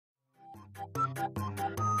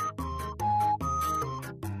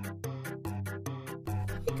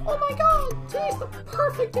Oh my god, today's the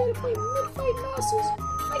perfect day to play mid-fight masses.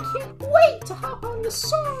 I can't wait to hop on the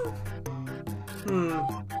Sarv.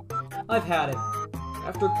 I've had it.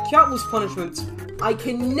 After countless punishments, I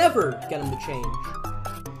can never get him to change.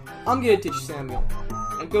 I'm gonna ditch Samuel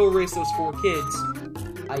and go erase those 4 kids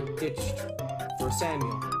I ditched for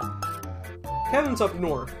Samuel. Kevin's up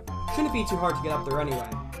north. Shouldn't be too hard to get up there anyway.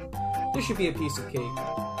 This should be a piece of cake.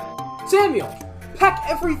 Samuel! Pack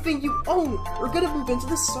everything you own! We're gonna move into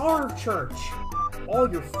the Sarv Church! All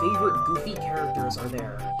your favorite goofy characters are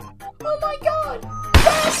there. Oh my god!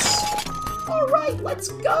 Yes! Alright, let's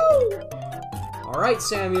go! Alright,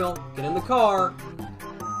 Samuel, get in the car.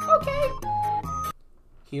 Okay.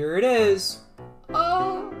 Here it is.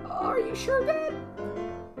 Are you sure, Dad?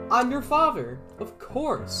 I'm your father, of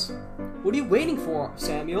course. What are you waiting for,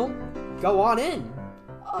 Samuel? Go on in.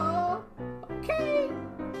 Okay.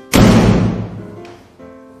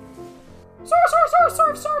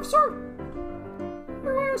 Sarv!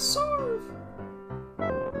 Where's Sarv?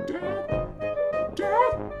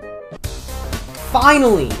 Dad?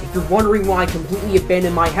 Finally! If you're wondering why I completely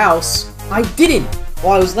abandoned my house, I didn't!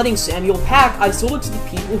 While I was letting Samuel pack, I sold it to the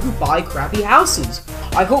people who buy crappy houses.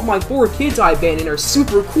 I hope my 4 kids I abandoned are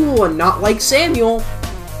super cool and not like Samuel.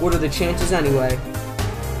 What are the chances anyway?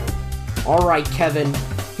 Alright, Kevin,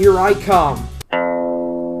 here I come.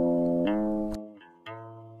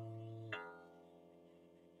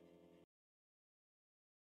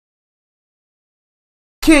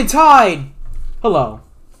 Kids, hide! Hello,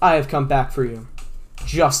 I have come back for you.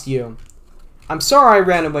 Just you. I'm sorry I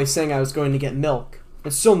ran away saying I was going to get milk,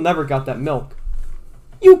 and still never got that milk.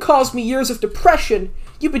 You caused me years of depression!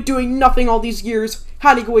 You've been doing nothing all these years,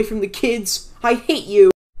 hiding away from the kids. I hate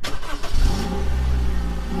you!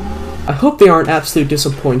 I hope they aren't absolute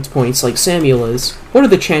disappointments like Samuel is. What are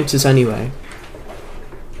the chances anyway?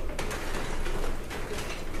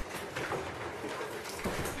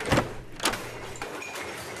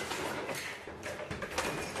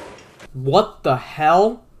 What the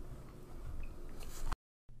hell?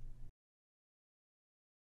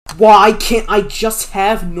 Why can't I just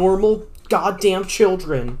have normal goddamn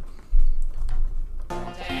children?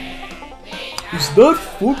 Is that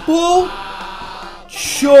football?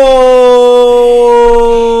 Charge!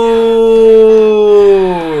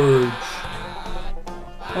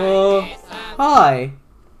 Hi.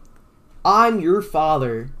 I'm your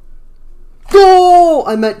father. Goal!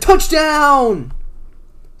 I meant touchdown!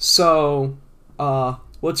 So,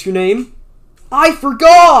 what's your name? I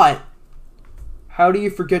forgot! How do you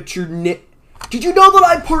forget your Did you know that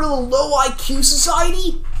I'm part of the low IQ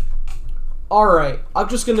society? Alright, I'm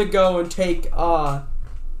just gonna go and take a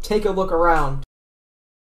look around.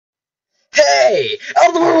 Hey!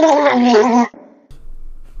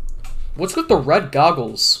 What's with the red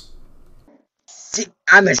goggles?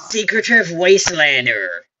 I'm a secretive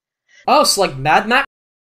wastelander. Oh, it's like Mad Max?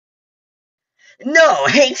 No,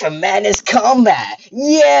 Hank from Madness Combat!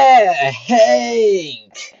 Yeah,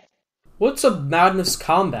 Hank! What's a Madness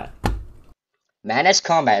Combat? Madness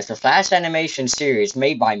Combat is the fast animation series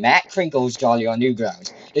made by Matt Crinkle's Jolly on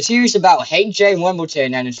Newgrounds. The series about Hank J.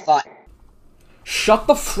 Wimbledon and his fight. Shut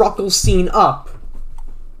the Fruckle scene up!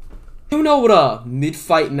 You know what a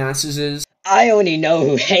mid-fight masses is? I only know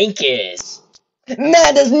who Hank is.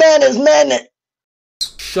 Madness!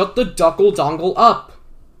 Shut the duckle dongle up!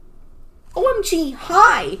 OMG,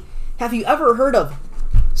 hi! Have you ever heard of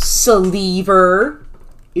Saliver?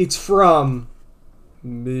 It's from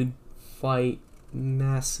mid-fight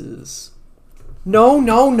masses. No.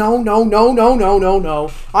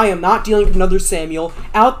 I am not dealing with another Samuel.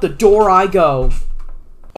 Out the door I go.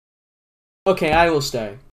 Okay, I will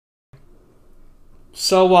stay.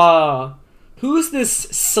 So, who's this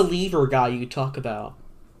Saliver guy you talk about?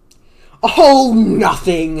 Oh,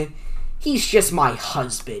 nothing! He's just my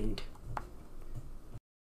husband.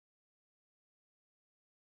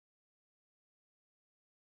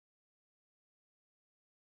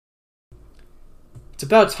 It's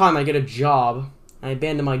about time I get a job. I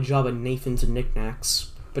abandoned my job at Nathan's and Knickknacks.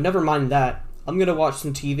 But never mind that. I'm gonna watch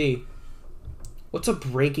some TV. What's a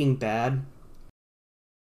Breaking Bad?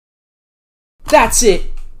 That's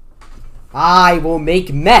it! I will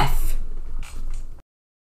make meth!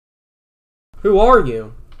 Who are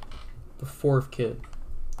you? The 4th kid.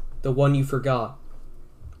 The one you forgot.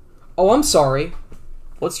 Oh, I'm sorry.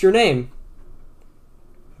 What's your name?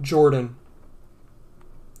 Jordan.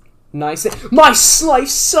 Nice. My life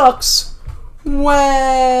sucks!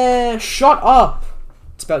 Wah! Shut up!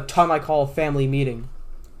 It's about time I call a family meeting.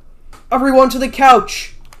 Everyone to the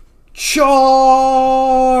couch!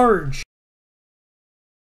 Charge!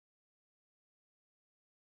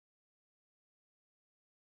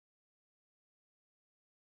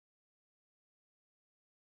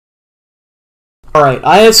 Alright,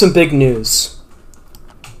 I have some big news.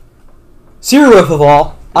 Zero of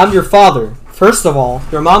all, I'm your father. First of all,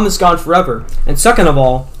 your mom is gone forever. And second of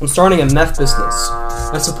all, I'm starting a meth business.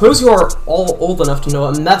 I suppose you are all old enough to know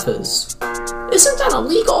what meth is. Isn't that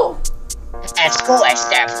illegal? At school, I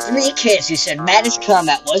stabbed 3 kids who said Madness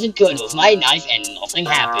Combat wasn't good with my knife and nothing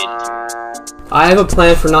happened. I have a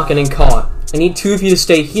plan for not getting caught. I need 2 of you to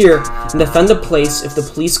stay here and defend the place if the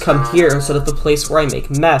police come here instead of the place where I make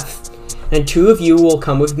meth. And 2 of you will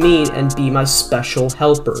come with me and be my special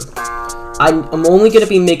helper. I'm only going to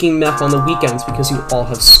be making meth on the weekends because you all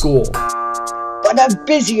have school. But I'm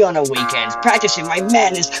busy on the weekends practicing my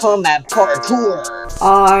Madness Combat parkour.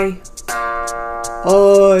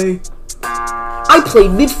 I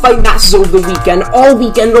played mid-fight matches over the weekend, all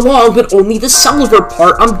weekend long, but only the cellular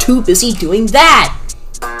part. I'm too busy doing that.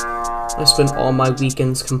 I spend all my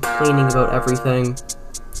weekends complaining about everything.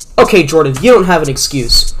 Okay, Jordan, you don't have an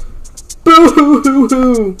excuse.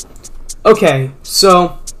 Boo-hoo-hoo-hoo! Okay,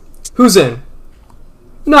 so, who's in?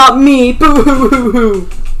 Not me! Boo-hoo-hoo-hoo!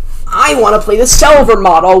 I want to play the cellular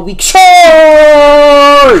mod all week.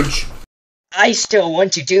 Charge! I still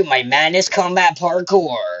want to do my Madness Combat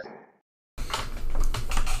parkour.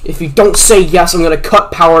 If you don't say yes, I'm gonna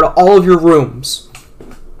cut power to all of your rooms.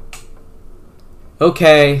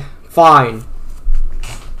 Okay, fine.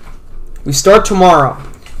 We start tomorrow.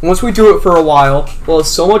 Once we do it for a while, we'll have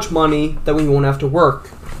so much money that we won't have to work.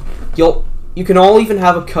 You can all even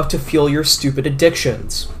have a cut to fuel your stupid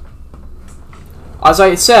addictions. As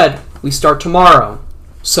I said, we start tomorrow.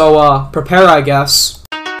 So, prepare, I guess.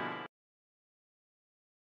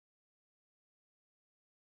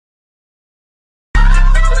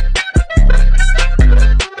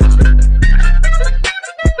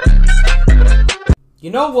 You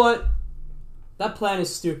know what? That plan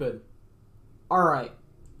is stupid. Alright.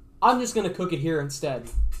 I'm just gonna cook it here instead.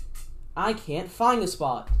 I can't find a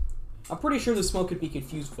spot. I'm pretty sure the smoke could be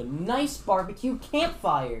confused with a nice barbecue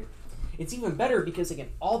campfire. It's even better because I can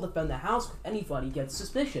all defend the house if anybody gets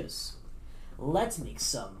suspicious. Let's make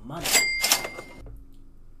some money.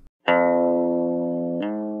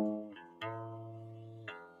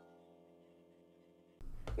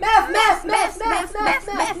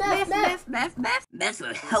 Meth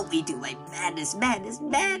will help me do my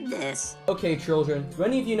madness. Okay, children, do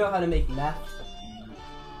any of you know how to make meth?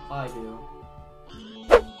 I do.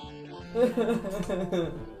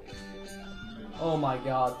 Oh my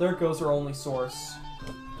god, there goes our only source.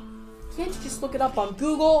 Can't you just look it up on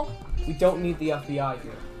Google? We don't need the FBI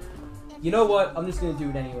here. You know what? I'm just gonna do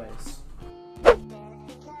it anyways.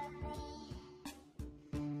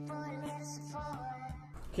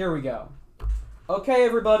 Here we go. Okay,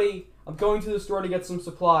 everybody, I'm going to the store to get some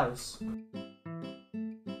supplies.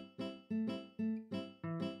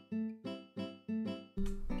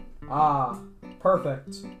 Ah,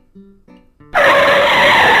 perfect.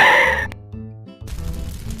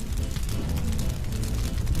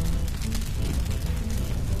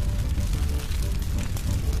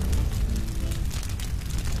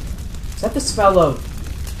 Is that the smell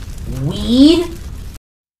of weed?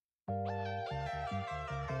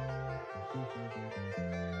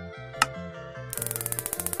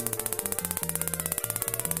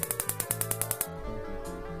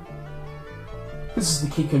 This is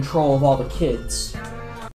to keep control of all the kids.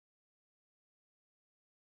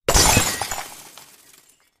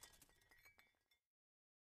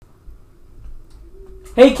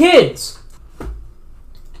 Hey kids!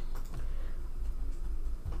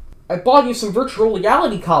 I bought you some virtual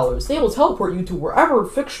reality collars. They will teleport you to wherever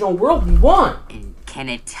fictional world you want. And can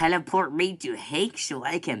it teleport me to Hank so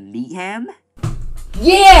I can meet him?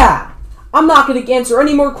 Yeah! I'm not going to answer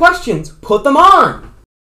any more questions. Put them on!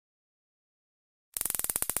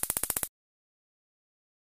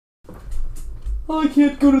 I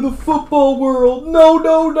can't go to the football world. No,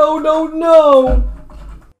 no, no, no, no!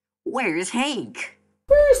 Where's Hank?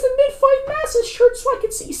 Where's the mid-fight masses shirt so I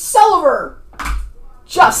can see Silver?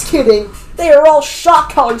 Just kidding. They are all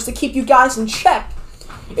shock collars to keep you guys in check.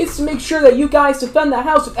 It's to make sure that you guys defend the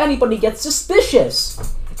house if anybody gets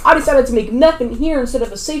suspicious. I decided to make meth in here instead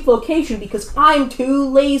of a safe location because I'm too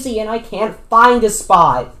lazy and I can't find a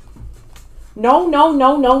spot. No, no,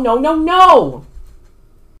 no, no, no, no, no!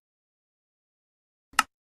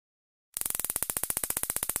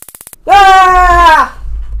 Ah!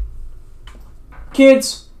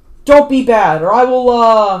 Kids, don't be bad, or I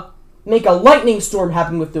will, make a lightning storm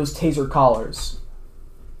happen with those taser collars.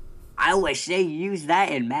 I wish they used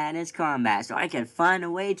that in Madness Combat so I could find a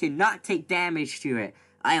way to not take damage to it.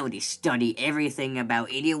 I already study everything about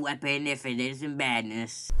any weapon if it is in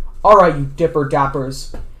Madness. Alright, you dipper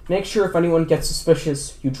dappers. Make sure if anyone gets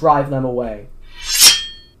suspicious, you drive them away.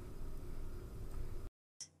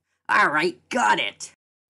 Alright, got it.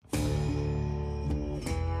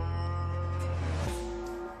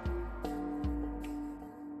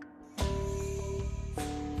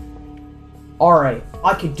 Alright,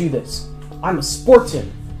 I can do this. I'm a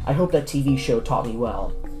sportsman. I hope that TV show taught me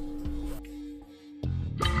well.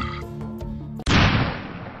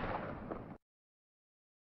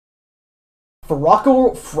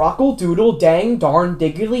 Frockle doodle dang darn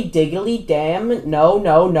diggly damn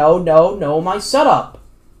no my setup.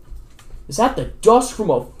 Is that the dust from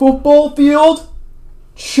a football field?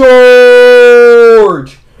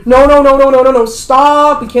 Charge! No,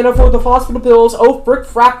 stop! We can't afford the hospital bills. Oh, frick,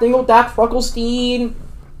 frack, dingle, dack, fruckelstein.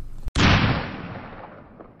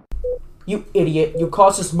 You idiot. You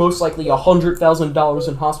cost us most likely $100,000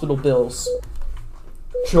 in hospital bills.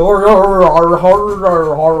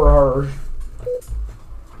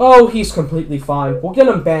 Oh, he's completely fine. We'll get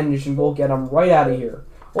him bandaged and we'll get him right out of here.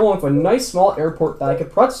 Along with a nice small airport bag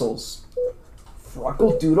of pretzels.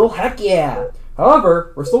 Fruckle doodle, heck yeah!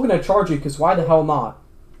 However, we're still gonna charge you, because why the hell not?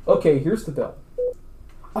 Okay, here's the bill.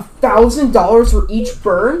 $1,000 for each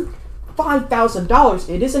burn? $5,000?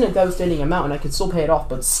 It isn't a devastating amount and I can still pay it off,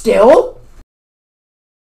 but still?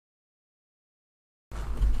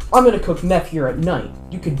 I'm gonna cook meth here at night.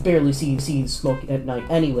 You can barely see the smoke at night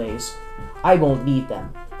anyways. I won't need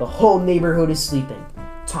them. The whole neighborhood is sleeping.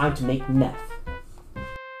 Time to make meth.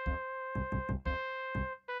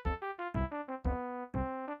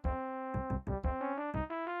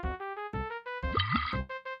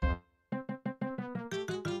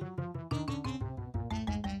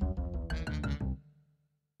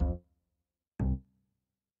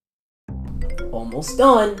 Almost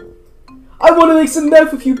done. I want to make some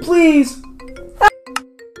meth with you, please!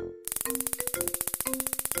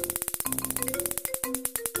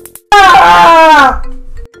 Ah!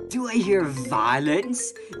 Do I hear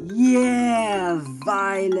violence? Yeah,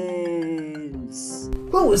 violence.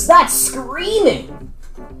 Who was that screaming?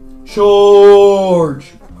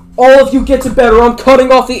 Charge! All of you get to bed or I'm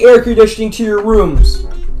cutting off the air conditioning to your rooms.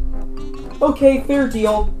 Okay, fair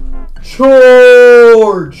deal.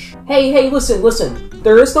 Charge! Hey, listen.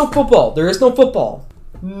 There is no football.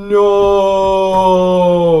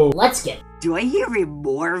 No! Let's get... Do I hear it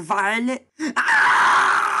more violent?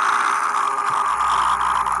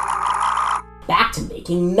 Back to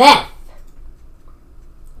making meth.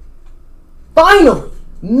 Finally!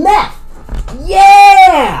 Meth!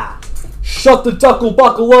 Yeah! Shut the duckle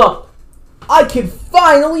buckle up! I can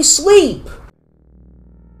finally sleep!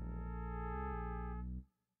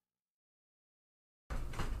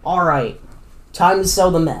 Alright, time to sell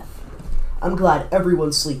the meth. I'm glad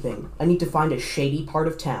everyone's sleeping. I need to find a shady part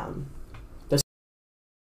of town. The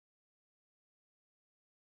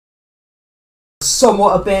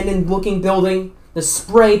somewhat abandoned looking building, the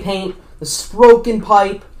spray paint, the smoking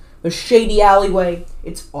pipe, the shady alleyway.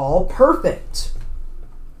 It's all perfect.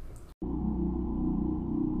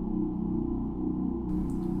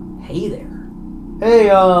 Hey there. Hey,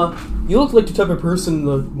 you look like the type of person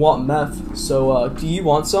that want meth, so, do you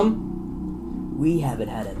want some? We haven't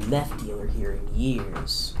had a meth dealer here in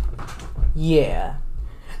years. Yeah.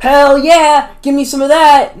 Hell yeah! Give me some of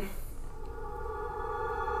that!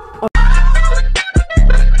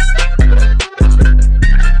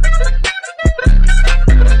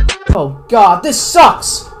 Oh god, this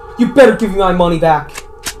sucks! You better give me my money back.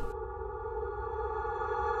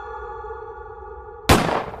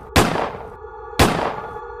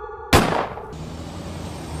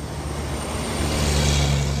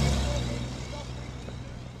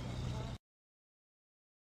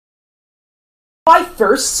 My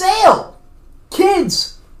first sale!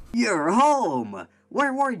 Kids! You're home!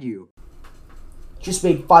 Where were you? Just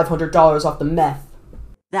made $500 off the meth.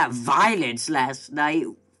 That violence last night,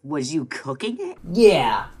 was you cooking it?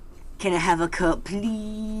 Yeah. Can I have a cut,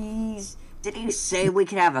 please? Did you say we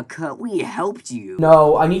could have a cut? We helped you.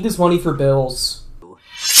 No, I need this money for bills.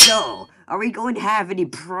 So, are we going to have any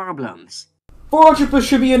problems? $400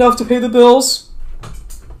 should be enough to pay the bills.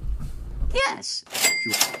 Yes.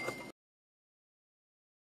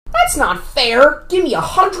 That's not fair! Give me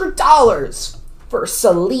 $100 for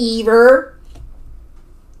saliver.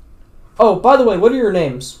 Oh, by the way, what are your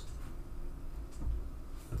names?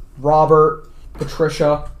 Robert,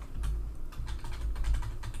 Patricia.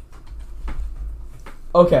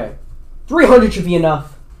 Okay, 300 should be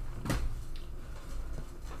enough.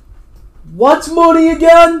 What's money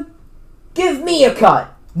again? Give me a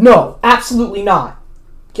cut. No, absolutely not.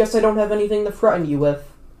 Guess I don't have anything to threaten you with.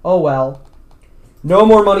 Oh well. No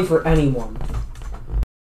more money for anyone.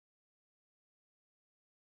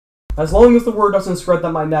 As long as the word doesn't spread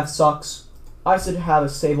that my meth sucks, I should have a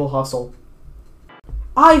stable hustle.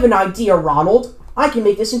 I have an idea, Ronald. I can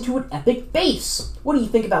make this into an epic base. What do you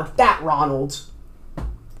think about that, Ronald?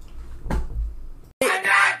 I'm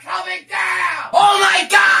not coming down! Oh my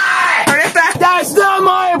god! That's not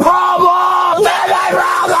my problem! That's my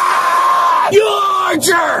problem! You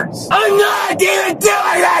archers! I'm not even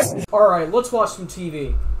doing this! Alright, let's watch some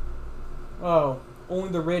TV. Oh, only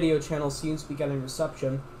the radio channel seems to be getting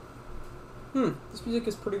reception. This music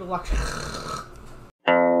is pretty relaxing.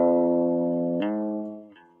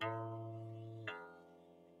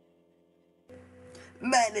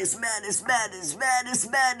 Madness, madness, madness, madness,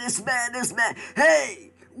 madness, madness, madness.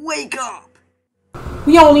 Hey, wake up!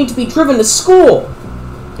 We all need to be driven to school!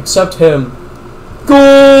 Except him.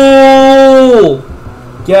 Goal!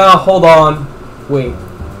 Yeah, hold on. Wait,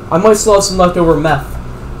 I might still have some leftover meth.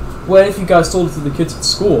 What if you guys sold it to the kids at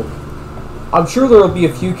school? I'm sure there will be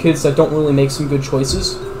a few kids that don't really make some good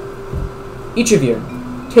choices. Each of you,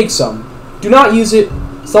 take some. Do not use it,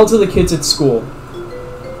 sell it to the kids at school.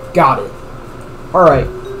 Got it. Alright,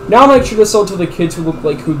 now make sure to sell it to the kids who look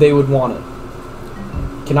like who they would want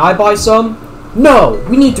it. Can I buy some? No!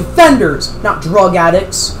 We need defenders, not drug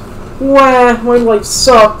addicts! Wah, my life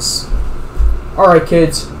sucks. Alright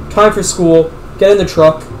kids, time for school. Get in the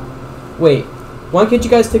truck. Wait, why can't you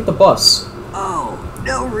guys take the bus? Oh,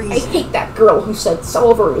 no reason. I hate that girl who said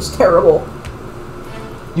Sullivan was terrible.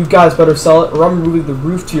 You guys better sell it or I'm removing the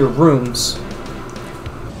roof to your rooms.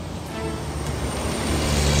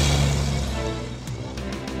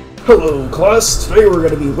 Hello, class. Today we're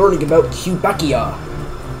going to be learning about Quebecia.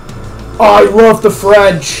 I love the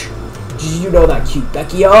French! Did you know that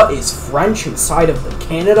Quebecia is French inside of the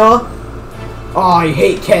Canada? I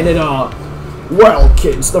hate Canada! Well,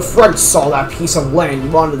 kids, the French saw that piece of land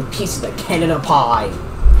and wanted a piece of the Canada pie.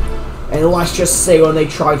 And let's just say when they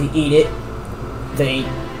tried to eat it, they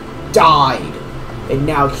died. And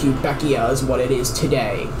now Quebecia is what it is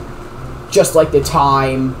today. Just like the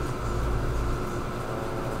time...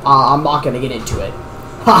 I'm not gonna get into it.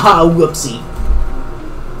 Haha, whoopsie.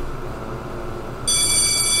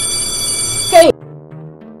 Hey!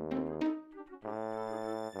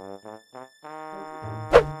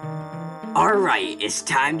 Alright, it's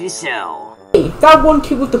time to sell. Hey, that one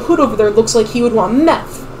kid with the hood over there looks like he would want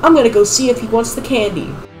meth. I'm gonna go see if he wants the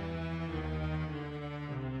candy.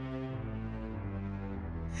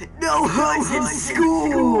 No hoods in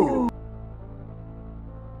school!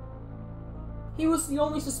 He was the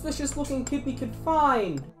only suspicious looking kid we could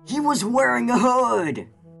find! He was wearing a hood!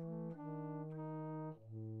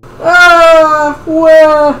 Ah!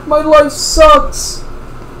 Where? My life sucks!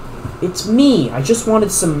 It's me. I just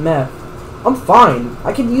wanted some meth. I'm fine.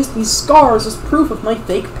 I can use these scars as proof of my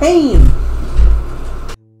fake pain.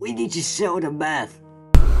 We need to sell the meth.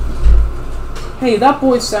 Hey, that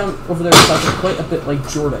boy over there sounds quite a bit like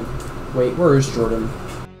Jordan. Wait, where is Jordan?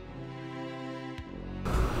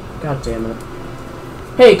 God damn it.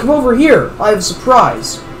 Hey, come over here. I have a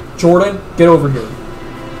surprise. Jordan, get over here.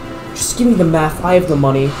 Just give me the meth. I have the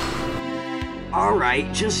money.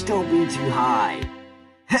 Alright, just don't be too high.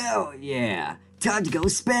 Hell yeah! Time to go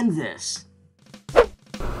spend this.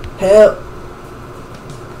 Hell.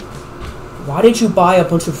 Why did you buy a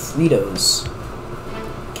bunch of Fritos?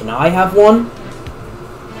 Can I have one?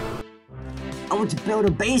 I want to build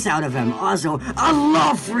a base out of them. Also, I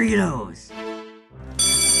love Fritos!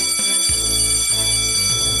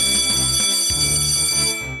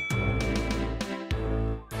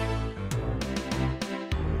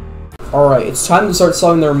 Alright, it's time to start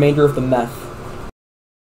selling the remainder of the meth.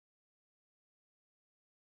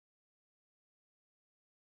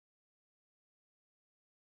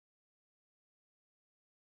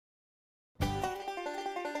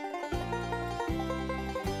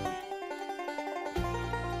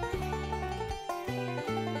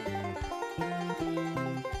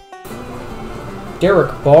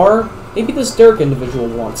 Derek bar? Maybe this Derek individual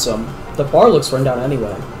wants some. The bar looks run down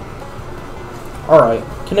anyway. Alright,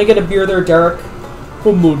 can I get a beer there, Derek?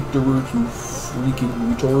 Come on, Derek, you freaking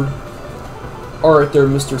retard. Alright there,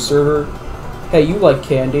 Mr. Server. Hey, you like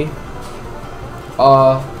candy?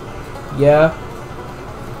 Yeah?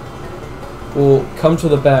 Well, come to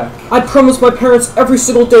the back. I promised my parents every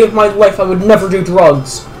single day of my life I would never do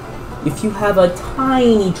drugs. If you have a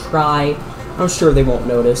tiny try, I'm sure they won't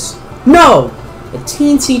notice. No! A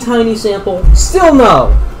teensy tiny sample? Still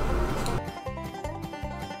no!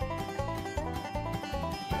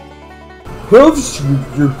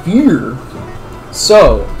 Have your beer.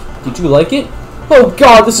 So, did you like it? Oh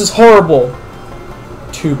god, this is horrible!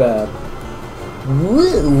 Too bad.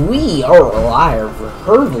 We are alive.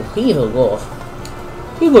 Unbelievable.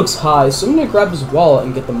 He looks high, so I'm gonna grab his wallet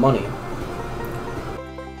and get the money.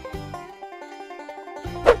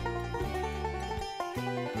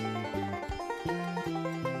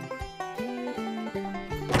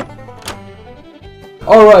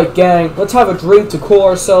 Alright, gang, let's have a drink to cool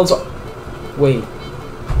ourselves. Wait,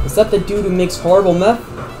 is that the dude who makes horrible meth?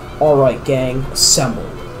 Alright, gang, assemble.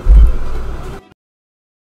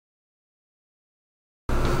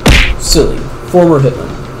 Silly, former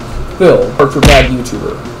hitman. Bill, ultra bad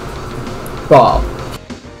YouTuber. Bob.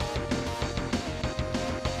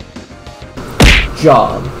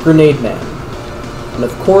 John, grenade man. And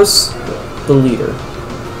of course, the leader.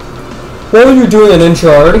 While you're doing an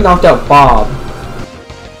intro, I already knocked out Bob.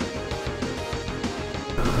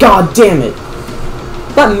 God damn it!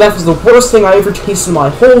 That meth was the worst thing I ever tasted in my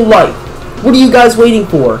whole life. What are you guys waiting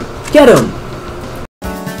for? Get him!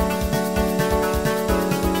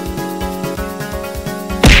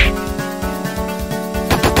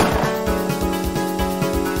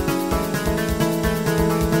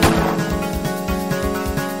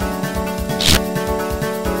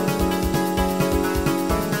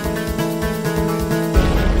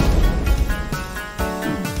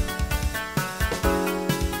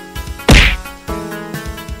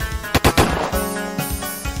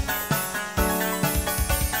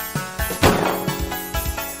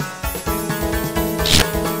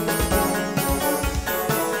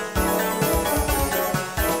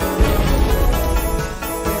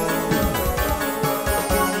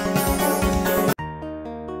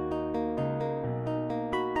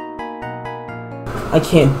 I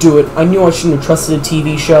can't do it. I knew I shouldn't have trusted a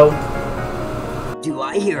TV show. Do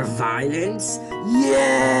I hear violence?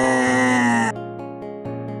 Yeah!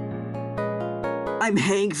 I'm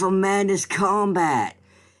Hank from Madness Combat.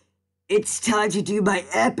 It's time to do my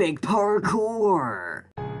epic parkour.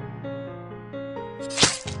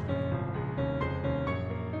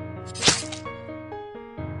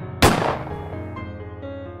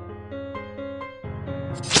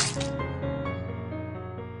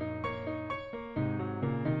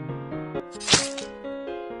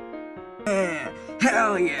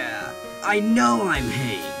 Hell yeah! I know I'm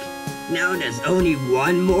Hank. Now there's only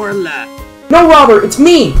one more left. No, Robert, it's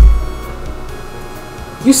me!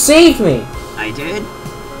 You saved me! I did?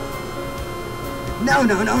 No.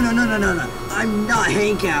 I'm not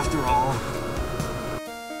Hank after all.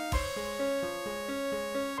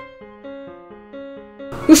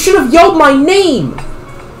 You should have yelled my name!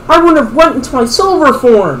 I wouldn't have went into my silver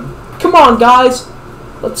form! Come on, guys!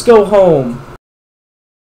 Let's go home.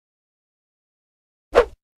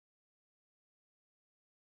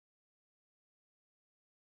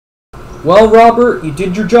 Well, Robert, you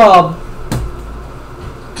did your job.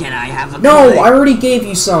 Can I have a No, cut? I already gave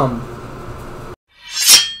you some.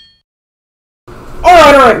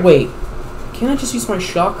 Alright, wait. Can't I just use my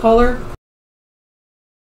shock collar?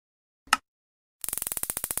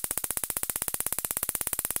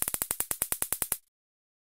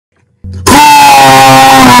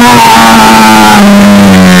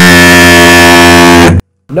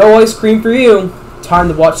 No ice cream for you. Time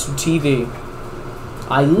to watch some TV.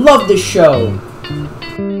 I love this show.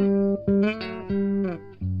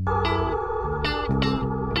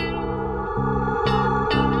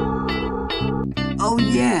 Oh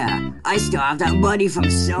yeah, I still have that money from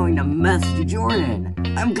selling the meth to Jordan.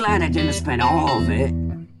 I'm glad I didn't spend all of it.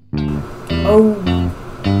 Oh,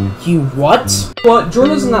 you what? What?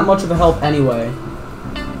 Jordan isn't that much of a help anyway.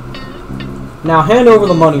 Now hand over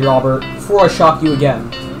the money, Robert, before I shock you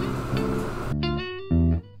again.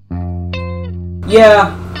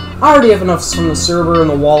 Yeah, I already have enough from the server and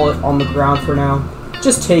the wallet on the ground for now.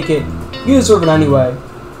 Just take it. You deserve it anyway.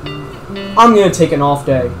 I'm gonna take an off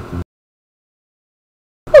day.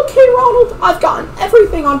 Okay, Ronald, I've gotten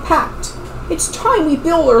everything unpacked. It's time we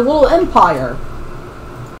build our little empire.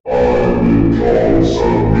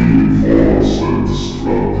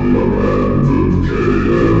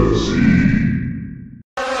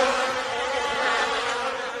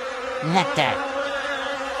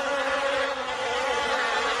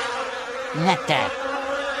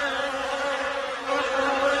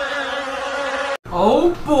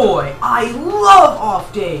 Oh boy, I love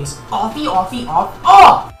off days. Offie, offie,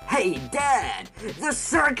 off. Hey Dad, the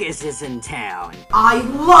circus is in town. I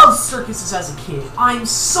love circuses as a kid. I'm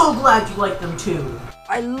so glad you like them too.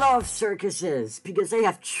 I love circuses because they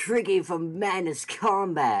have Tricky from Madness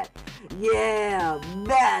Combat. Yeah,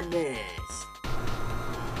 madness.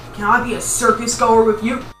 Can I be a circus goer with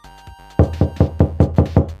you?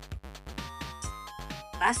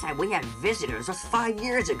 Last time we had visitors was 5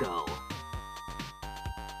 years ago.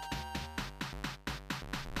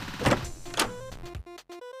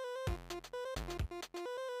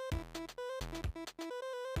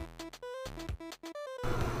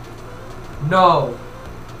 No.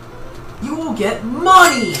 You will get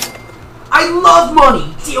money! I love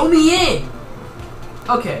money! Deal me in!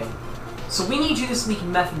 Okay, So we need you to sneak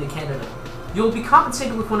meth into Canada. You'll be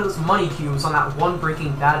compensated with one of those money cubes on that one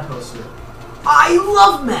Breaking Bad poster. I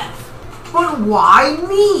love meth! But why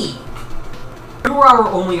me? You were our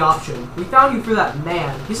only option. We found you for that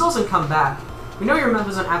man. He still hasn't come back. We know your meth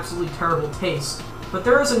is an absolutely terrible taste, but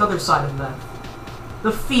there is another side of meth.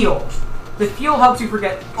 The feel. The feel helps you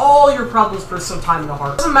forget all your problems for some time in the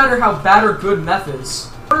heart. It doesn't matter how bad or good meth is.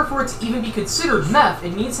 In order for it to even be considered meth,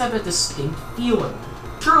 it needs to have a distinct feeling.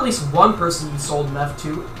 I'm sure at least one person you sold meth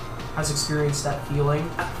to has experienced that feeling.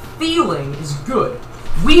 That feeling is good.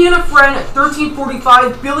 We and a friend at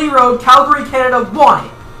 1345 Billy Road, Calgary, Canada want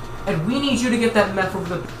it. And we need you to get that meth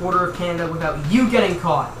over the border of Canada without you getting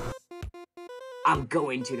caught. I'm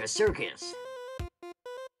going to the circus.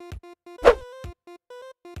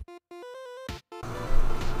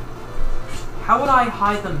 How would I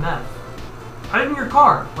hide the meth? Hide it in your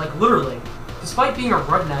car, like literally. Despite being a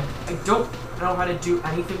redneck, I don't know how to do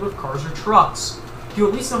anything with cars or trucks. Do you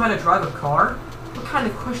at least know how to drive a car? What kind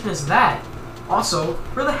of question is that? Also,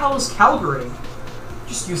 where the hell is Calgary?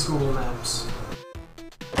 Just use Google Maps.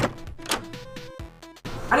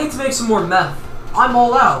 I need to make some more meth. I'm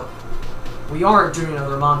all out. We aren't doing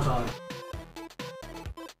another montage.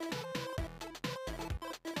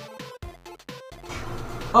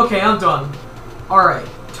 Okay, I'm done. Alright,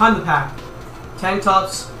 time to pack. Tank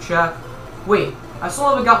tops, check. Wait, I still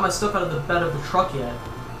haven't got my stuff out of the bed of the truck yet.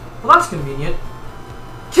 Well, that's convenient.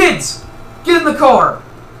 Kids! Get in the car!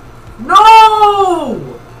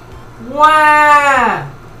 No! Wah!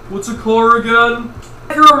 What's a car again?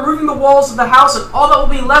 You're removing the walls of the house and all that will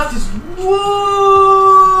be left is wood!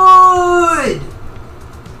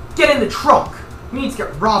 Get in the trunk! We need to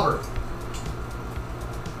get Robert.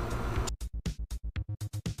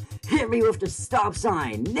 Hit me with the stop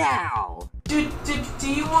sign, now! Do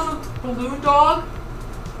you want a balloon dog?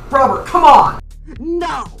 Robert, come on!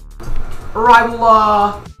 No! Alright,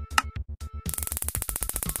 well,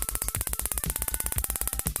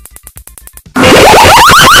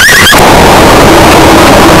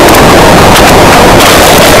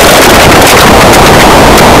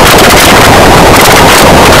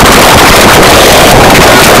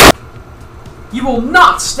 you will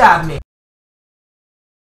not stab me!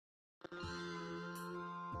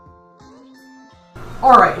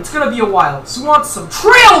 Alright, it's gonna be a while, so we want some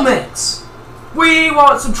trail mix! We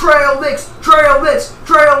want some trail mix, trail mix,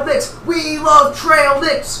 trail mix! We love trail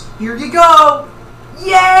mix! Here you go!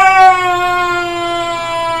 Yeah!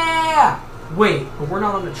 Wait, but we're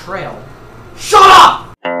not on the trail. Shut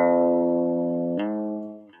up!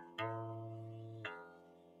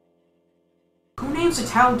 Who names a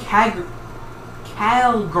town Calgary?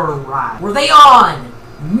 Were they on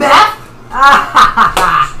meth?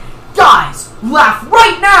 Guys, laugh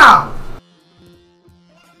right now!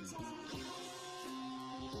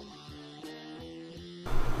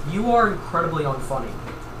 You are incredibly unfunny.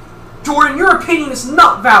 Jordan, your opinion is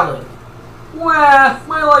not valid! Wah,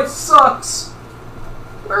 my life sucks.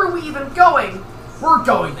 Where are we even going? We're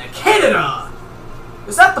going to Canada!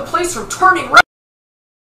 Is that the place for turning red?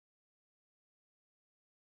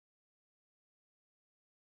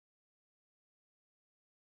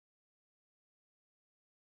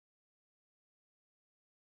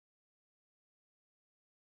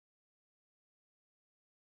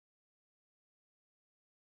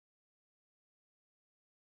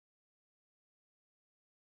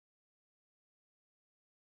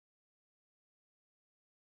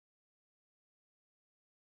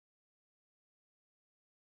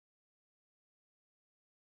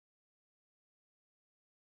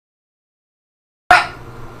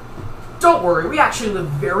 Don't worry, we actually live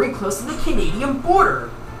very close to the Canadian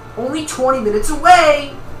border. Only 20 minutes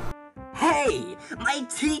away! Hey! My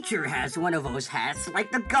teacher has one of those hats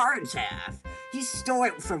like the guards have. He stole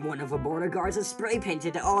it from one of the border guards and spray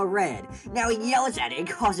painted it all red. Now he yells at it and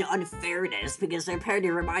calls it unfairness because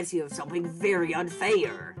apparently reminds you of something very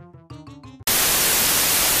unfair.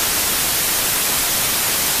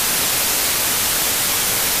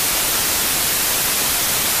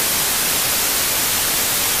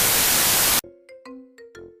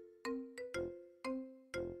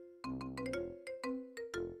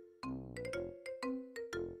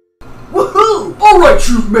 Woohoo! Alright,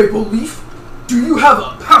 you Maple Leaf! Do you have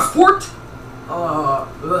a passport? Oh,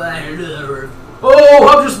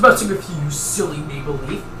 I'm just messing with you, silly Maple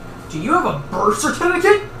Leaf. Do you have a birth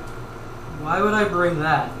certificate? Why would I bring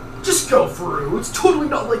that? Just go through. It's totally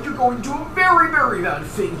not like you're going to do a very, very bad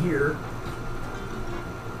thing here.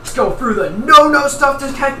 Let's go through the no stuff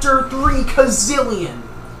detector 3 gazillion.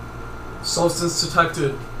 Substance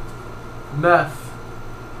detected. Meth.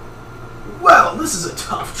 Well, this is a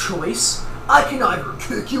tough choice. I can either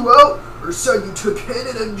kick you out, or said you took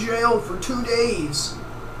hidden in jail for 2 days.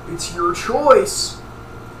 It's your choice.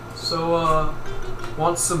 So,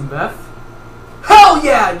 want some meth? Hell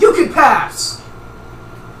yeah! You can pass!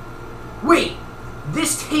 Wait!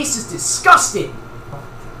 This taste is disgusting!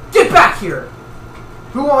 Get back here!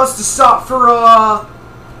 Who wants to stop for,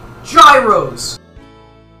 gyros?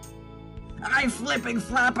 I'm flipping,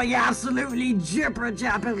 flapping, absolutely jibber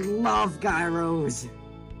jabbing love gyros.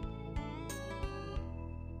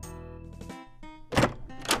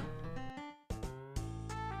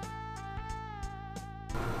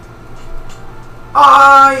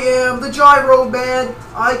 I am the gyro man.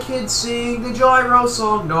 I can sing the gyro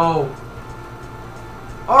song. No.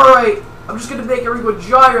 Alright, I'm just gonna make everyone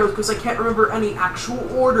gyros because I can't remember any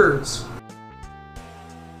actual orders.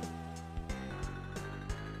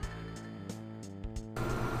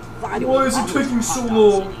 Why is it taking so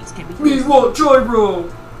long? Me want gyro!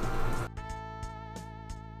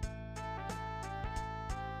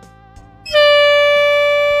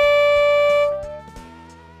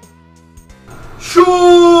 Charge!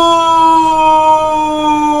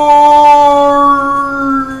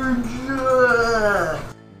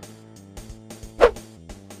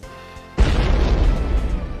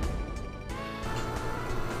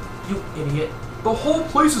 You idiot. The whole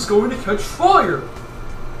place is going to catch fire!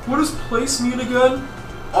 What does place mean again?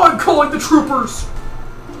 I'm calling the troopers!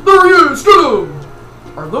 There he is! Get him!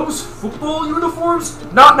 Are those football uniforms?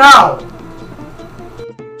 Not now!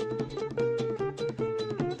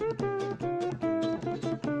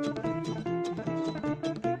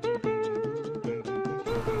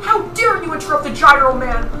 How dare you interrupt the gyro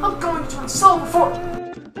man! I'm going to excel before—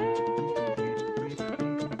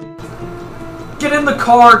 Get in the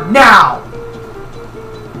car now!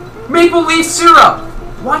 Maple leaf syrup!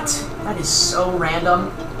 What? That is so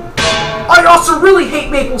random. I also really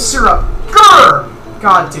hate maple syrup! Grr!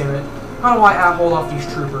 God damn it. How do I hold off these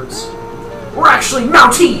troopers? We're actually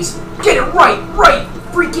Mounties! Get it right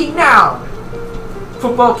freaking now!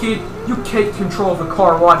 Football kid, you take control of the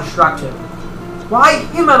car while I distract him. Why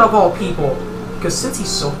him out of all people? Because since he's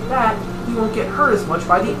so fat, he won't get hurt as much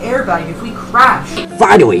by the airbag if we crash.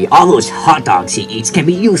 Finally, all those hot dogs he eats can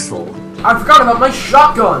be useful. I forgot about my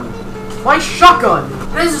shotgun! My shotgun!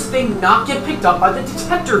 How does this thing not get picked up by the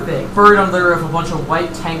detector thing? Buried under there with a bunch of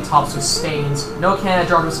white tank tops with stains. No Canada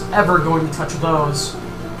driver is ever going to touch those.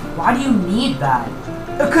 Why do you need that?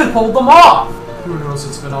 It could hold them off! Who knows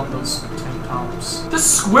what's been on those tank tops? The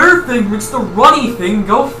square thing makes the runny thing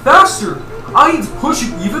go faster! I need to push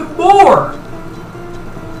it even more!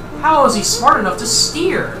 How is he smart enough to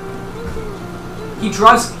steer? He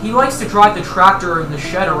likes to drive the tractor in the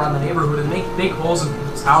shed around the neighborhood and make big holes in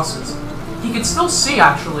people's houses. He can still see,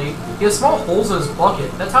 actually. He has small holes in his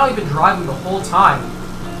bucket. That's how he's been driving the whole time.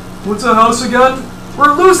 What's a house again?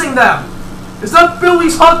 We're losing them! Is that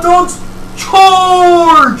Billy's hot dogs?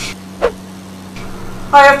 Charge!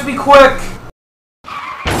 I have to be quick!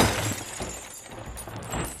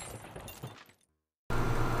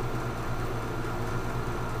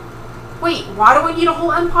 Wait, why do I need a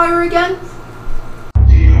whole empire again?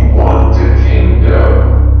 Do you want a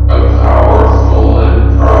kingdom? A powerful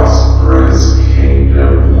and prosperous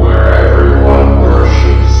kingdom where everyone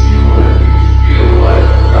worships you and you feel like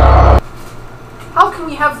God? How can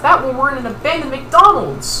we have that when we're in an abandoned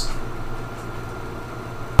McDonald's?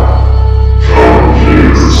 Come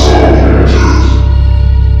here to solve answers.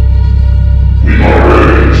 We are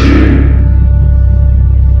ready to.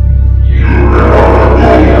 You're not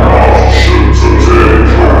alone.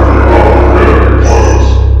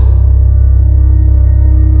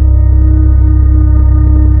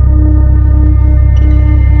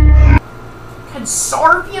 Can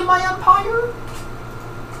Tsar be in my empire?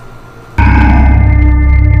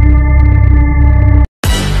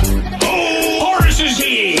 Oh, Horus is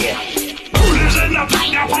he! Who lives in the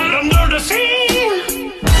pineapple under the sea?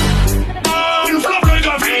 And flop like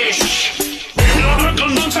a fish! In a local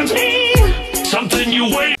nonsense me! Something you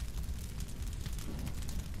wait.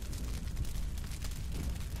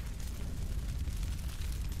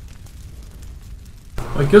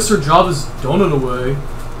 I guess our job is done in a way.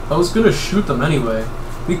 I was gonna shoot them anyway.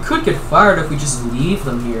 We could get fired if we just leave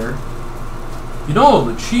them here. You know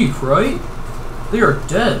the chief, right? They are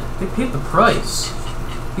dead. They paid the price.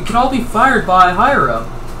 We could all be fired by a higher-up.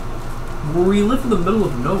 Where we live in the middle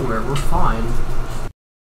of nowhere, we're fine.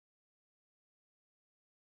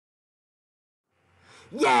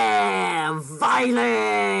 Yeah!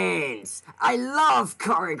 Violence! I love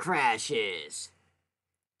car crashes!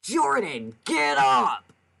 Jordan, get up!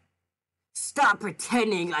 Stop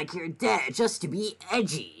pretending like you're dead just to be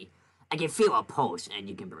edgy. I can feel a pulse and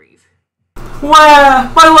you can breathe.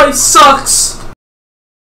 Wah! My life sucks!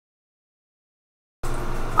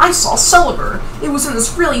 I saw Celeber. It was in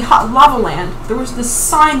this really hot lava land. There was this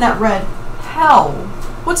sign that read, Hell.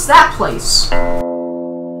 What's that place?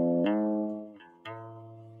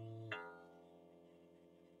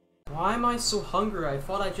 Why am I so hungry? I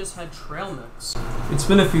thought I just had trail mix. It's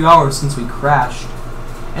been a few hours since we crashed.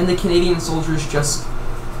 And the Canadian soldiers just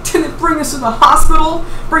didn't bring us to the hospital,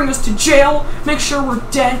 bring us to jail, make sure we're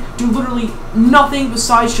dead, do literally nothing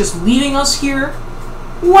besides just leaving us here.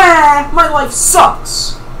 Wah! My life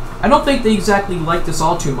sucks! I don't think they exactly liked us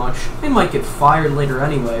all too much. They might get fired later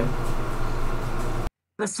anyway.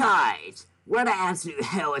 Besides, where the absolute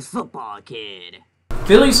hell is Football Kid?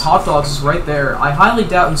 Billy's Hot Dogs is right there. I highly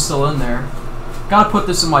doubt he's still in there. Gotta put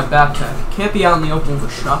this in my backpack. Can't be out in the open with a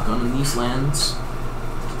shotgun in these lands.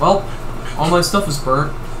 Well, all my stuff is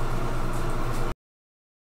burnt.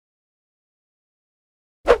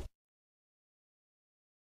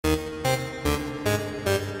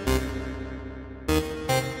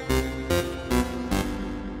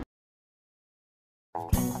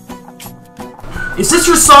 Is this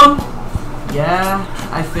your son? Yeah,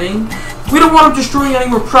 I think. We don't want him destroying any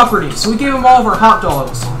more property, so we gave him all of our hot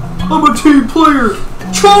dogs. I'm a team player!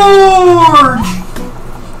 Charge!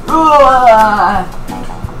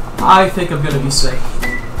 I think I'm gonna be sick.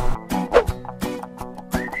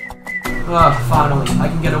 Finally, I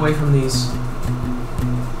can get away from these.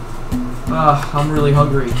 I'm really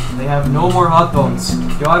hungry. They have no more hot dogs.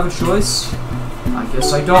 Do I have a choice? I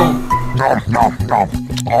guess I don't.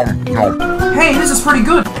 Hey, this is pretty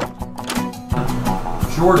good!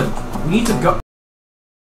 Jordan, we need to go.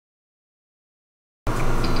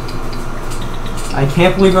 I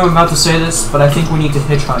can't believe I'm about to say this, but I think we need to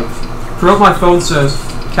hitchhike. Throughout my phone says,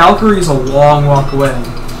 Calgary is a long walk away.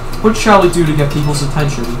 What shall we do to get people's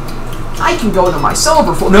attention? I can go to my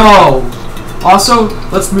Celeber phone. No! Also,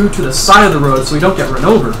 let's move to the side of the road so we don't get run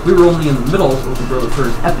over. We were only in the middle of the road for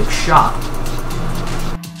an epic shot.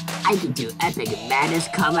 I can do epic madness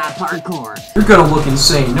combat parkour. You're gonna look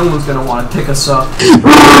insane. No one's gonna want to pick us up. The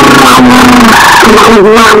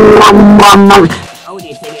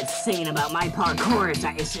only thing insane about my parkour is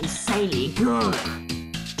that it's insanely good.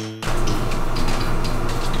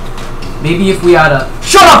 Maybe if we had a—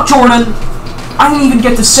 Shut up, Jordan! I didn't even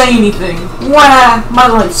get to say anything. Wah! My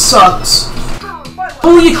life sucks. How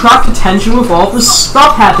will you attract attention with all this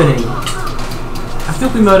stuff happening? I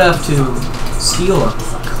think we might have to steal a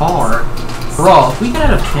car. For all, if we get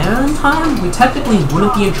out of hand in time, we technically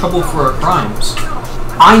wouldn't be in trouble for our crimes.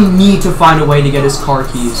 I need to find a way to get his car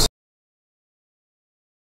keys.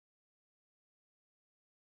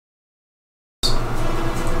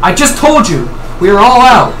 I just told you! We are all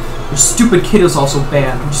out! Your stupid kid is also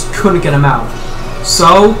banned. We just couldn't get him out.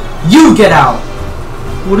 So, you get out!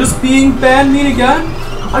 What does being banned mean again?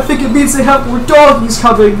 I think it means they have more doggies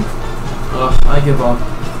coming. Ugh, I give up.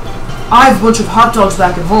 I have a bunch of hot dogs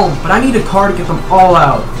back at home, but I need a car to get them all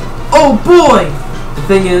out. Oh boy! The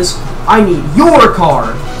thing is, I need your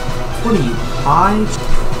car! What are you, high?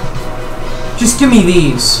 Just give me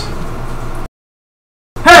these.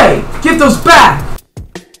 Hey! Give those back!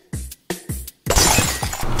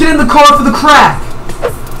 Get in the car for the crack!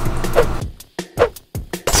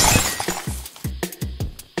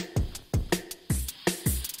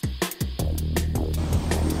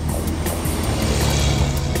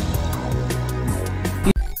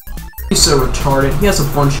 He's so retarded. He has a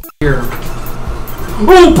bunch here.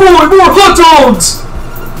 Oh boy, more hot dogs!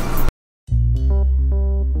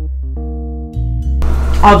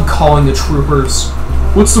 I'm calling the troopers.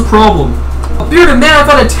 What's the problem? A bearded man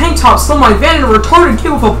without a tank top stole my van and a retarded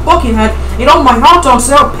kid with a bucket hat ate all my hot dogs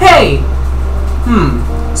without pay!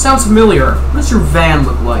 Sounds familiar. What does your van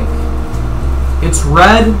look like? It's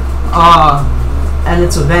red, and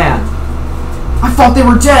it's a van. I thought they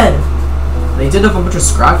were dead! They did have a bunch of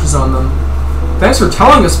scratches on them. Thanks for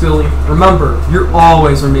telling us, Billy. Remember, you're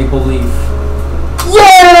always our make-believe.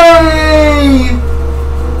 Yay!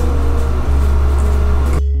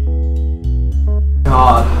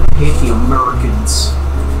 God, I hate the Americans.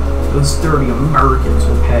 Those dirty Americans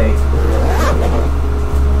will pay.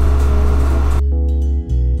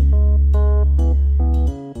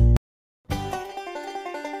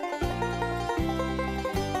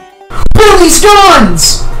 What are these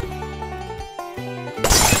guns?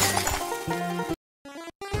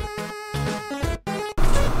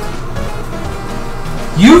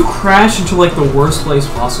 You crashed into like the worst place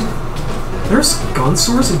possible. There's gun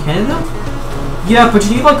stores in Canada? Yeah, but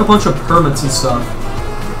you need like a bunch of permits and stuff.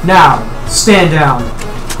 Now, stand down.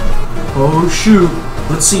 Oh shoot.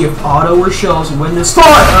 Let's see if Otto or Shells win this fight.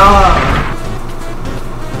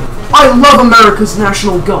 I I love America's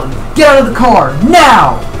national gun. Get out of the car,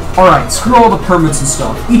 now! Alright, screw all the permits and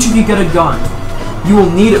stuff. Each of you get a gun. You will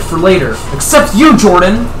need it for later. Except you,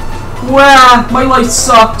 Jordan! Wah, my life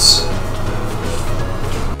sucks.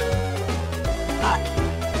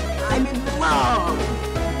 I'm in love!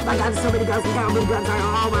 Oh my god, so many guns, we got so many guns.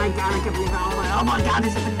 Oh my god, I can't believe it. Oh my god,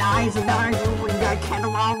 this is nice. Oh my god, can't.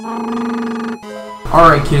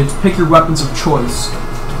 Alright, kids, pick your weapons of choice.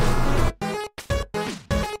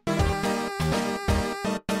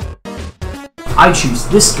 I choose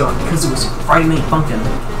this gun because it was Friday Night Funkin'.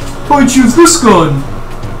 I choose this gun!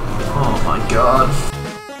 Oh my god.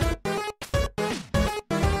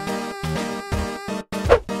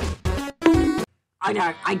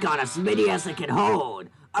 I got as many as I can hold,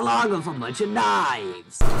 along with a bunch of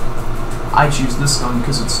knives. I choose this gun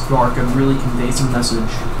because it's dark and really conveys a message.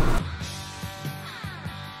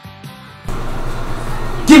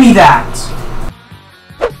 Give me that!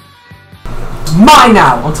 It's mine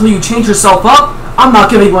now! Until you change yourself up, I'm not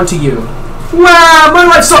giving one to you. Wow, my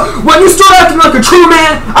life sucks! When you start acting like a true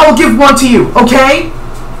man, I will give one to you, okay?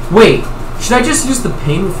 Wait, should I just use the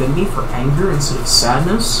pain within me for anger instead of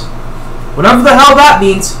sadness? Whatever the hell that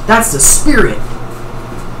means, that's the spirit.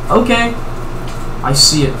 Okay. I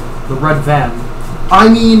see it. The red van. I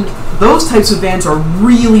mean, those types of vans are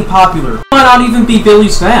really popular. Why not even be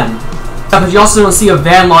Billy's van? Yeah, but you also don't see a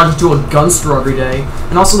van lodged into a gun store every day.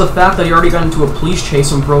 And also the fact that he already got into a police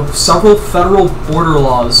chase and broke several federal border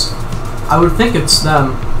laws. I would think it's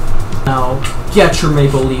them. Now, get your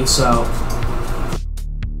Maple Leafs out.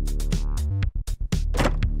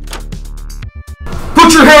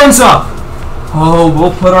 Put your hands up! Oh,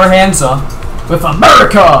 we'll put our hands up. With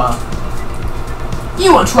America!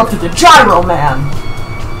 You interrupted the gyro, man!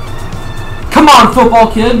 Come on, football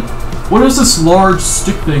kid! What does this large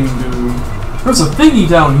stick thing do? There's a thingy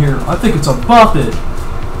down here. I think it's a boppet.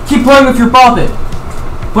 Keep playing with your boppet.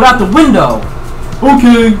 But out the window!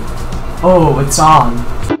 Okay. Oh, it's on.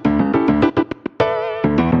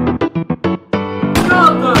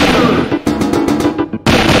 Not that good!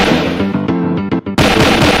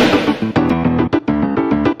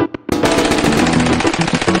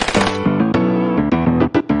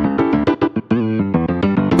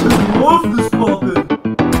 Love this puppet.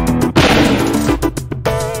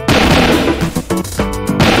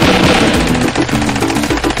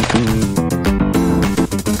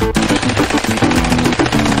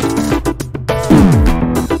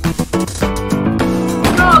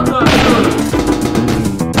 Not that good.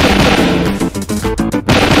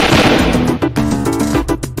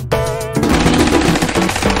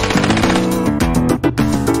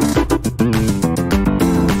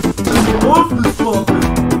 Love this puppet.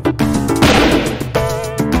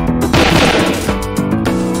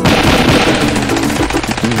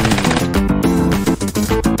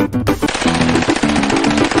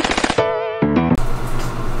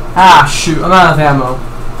 Ah, shoot, I'm out of ammo.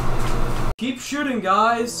 Keep shooting,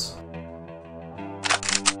 guys!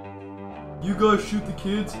 You guys shoot the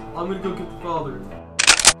kids, I'm gonna go get the father.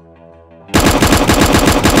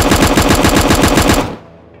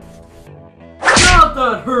 Not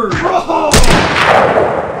that hurt!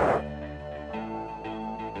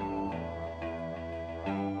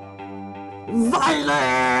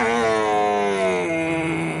 Violence!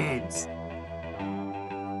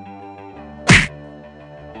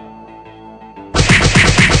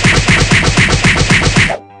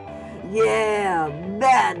 Yeah,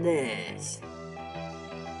 madness!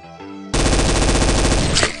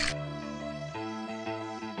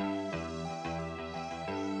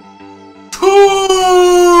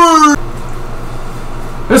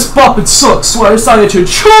 This boppet sucks, so I decided to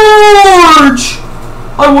charge!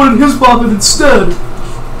 I wanted his boppet instead.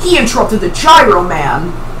 He interrupted the gyro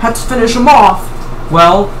man. Had to finish him off.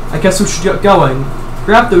 Well, I guess we should get going.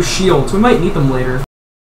 Grab those shields, we might need them later.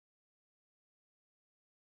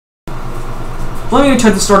 Let me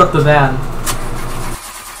attempt to start up the van.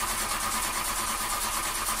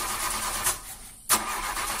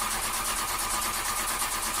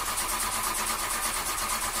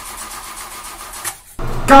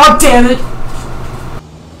 God damn it!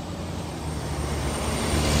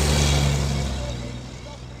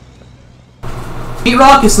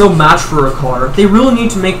 Rock is no match for a car. They really need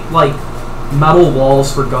to make, like, metal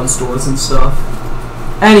walls for gun stores and stuff.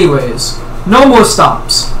 Anyways, no more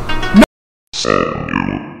stops.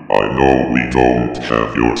 Samuel, I know we don't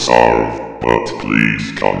have your salve, but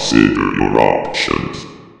please consider your options.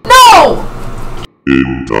 No!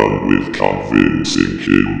 I'm done with convincing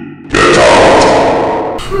him. Get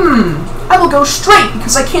out! I will go straight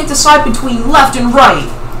because I can't decide between left and right.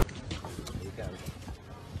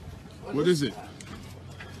 What is it?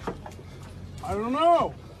 I don't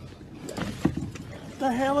know. What the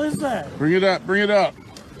hell is that? Bring it up, bring it up.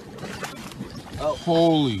 Oh.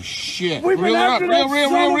 Holy shit. We've been after that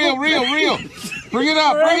Real. Bring it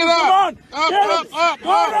up, Come on. Up.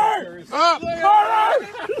 Carter! Carter!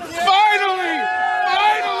 Finally!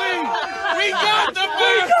 We got the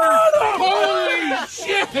bastard! Holy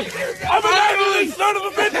shit! I've been after this son of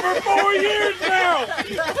a bitch for 4 years now!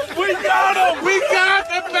 We got him! We got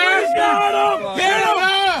the bastard! We got him! Get him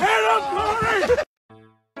up! Hit him, Carter!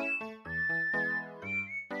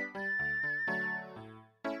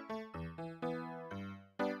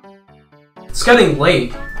 It's getting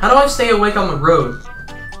late. How do I stay awake on the road?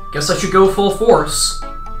 Guess I should go full force.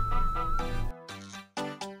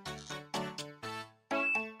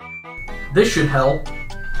 This should help.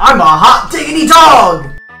 I'm a hot diggity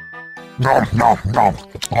dog! No.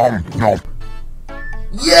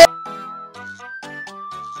 Yeah!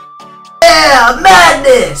 Yeah!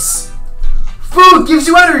 Madness! Food gives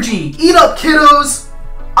you energy! Eat up, kiddos!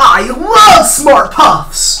 I love Smart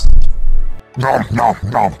Puffs! No.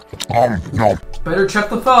 Better check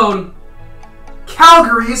the phone.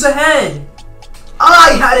 Calgary is ahead!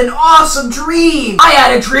 I had an awesome dream! I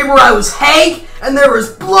had a dream where I was Hank, and there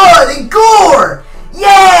was blood and gore!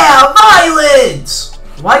 Yeah! Violence!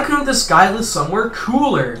 Why couldn't this guy live somewhere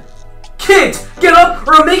cooler? Kids, get up,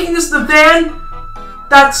 or I'm making this the van!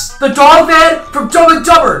 That's the dog van from Dumb and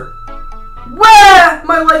Dumber! Wah!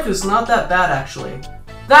 My life is not that bad, actually.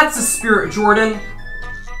 That's the spirit, Jordan.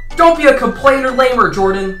 Don't be a complainer lamer,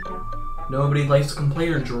 Jordan. Nobody likes a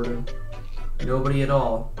complainer, Jordan. Nobody at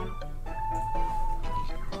all.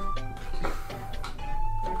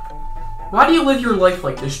 Why do you live your life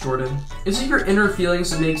like this, Jordan? Is it your inner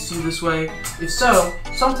feelings that makes you this way? If so,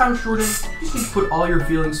 sometimes, Jordan, you need to put all your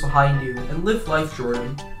feelings behind you and live life,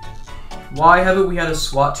 Jordan. Why haven't we had a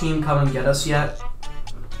SWAT team come and get us yet?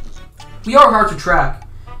 We are hard to track.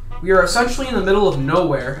 We are essentially in the middle of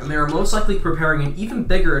nowhere, and they are most likely preparing an even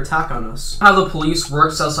bigger attack on us. How the police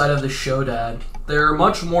works outside of this show, Dad. They are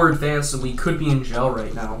much more advanced and we could be in jail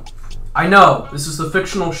right now. I know, this is the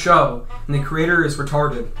fictional show, and the creator is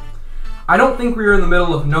retarded. I don't think we are in the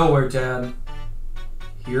middle of nowhere, Dad.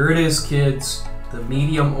 Here it is, kids. The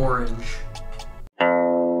medium orange.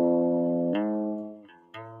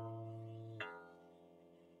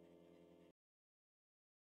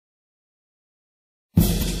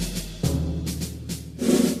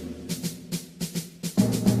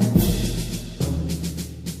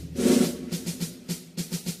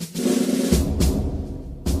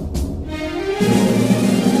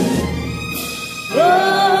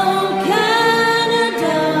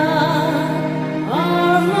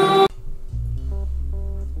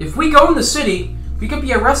 If we go in the city, we could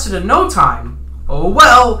be arrested in no time. Oh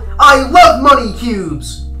well, I love money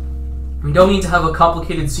cubes! We don't need to have a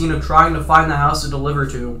complicated scene of trying to find the house to deliver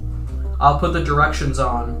to. I'll put the directions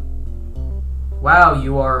on. Wow,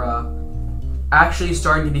 you are, actually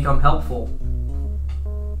starting to become helpful.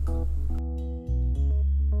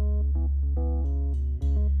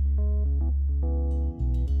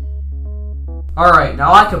 Alright,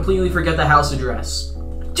 now I completely forget the house address.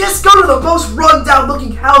 Just go to the most run-down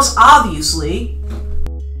looking house, obviously!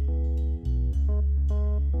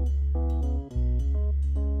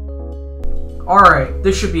 Alright,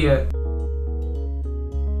 this should be it.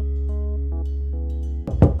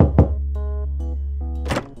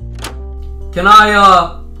 Can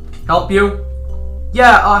I, help you?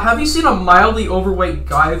 Yeah, have you seen a mildly overweight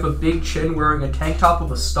guy with a big chin wearing a tank top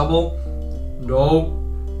with a stubble? No.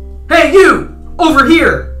 Hey, you! Over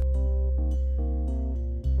here!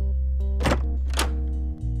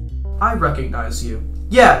 I recognize you.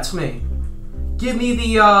 Yeah, it's me. Give me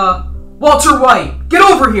the, Walter White! Get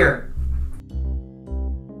over here!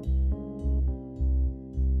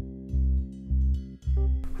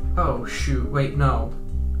 Oh, shoot. Wait, no.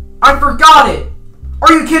 I forgot it!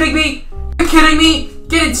 Are you kidding me? Are you kidding me?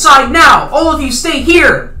 Get inside now! All of you stay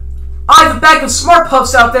here! I have a bag of Smart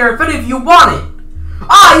Puffs out there if any of you want it!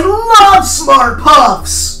 I love Smart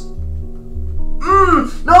Puffs!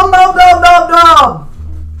 Nom.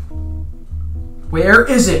 Where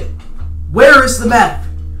is it? Where is the meth?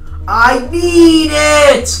 I need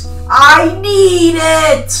it! I need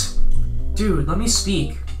it! Dude, let me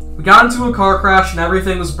speak. We got into a car crash and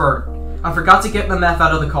everything was burnt. I forgot to get the meth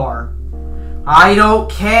out of the car. I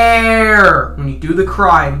don't care! When you do the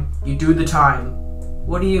crime, you do the time.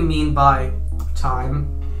 What do you mean by time?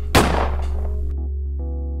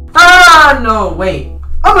 Ah, no, wait.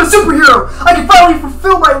 I'm a superhero! I can finally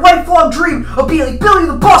fulfill my lifelong dream of being like Billy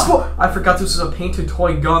the Boss Boy! I forgot this was a painted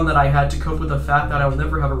toy gun that I had to cope with the fact that I will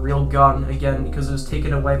never have a real gun again because it was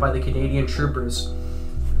taken away by the Canadian troopers.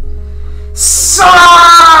 Sigh!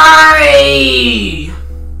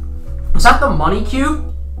 Was that the money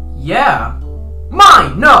cube? Yeah.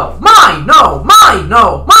 Mine, no! Mine, no! Mine,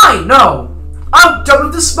 no! Mine, no! I'm done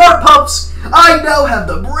with the smart pups! I now have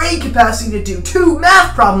the brain capacity to do 2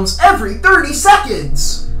 math problems every 30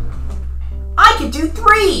 seconds! I can do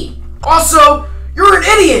 3! Also, you're an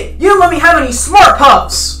idiot! You didn't let me have any smart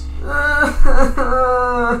pups!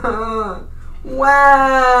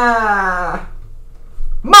 Wah!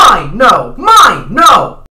 Mine, no! Mine,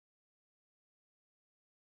 no!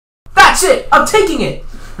 That's it! I'm taking it!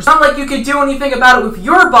 It's not like you can do anything about it with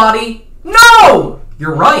your body! No!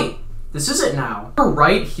 You're right. This is it now. You're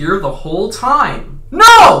right here the whole time.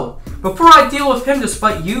 No! Before I deal with him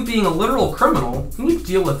despite you being a literal criminal, I need to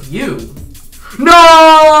deal with you. No!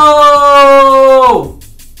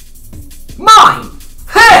 Mine!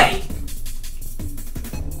 Hey!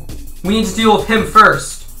 We need to deal with him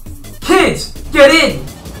first. Kids, get in!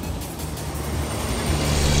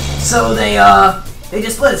 So they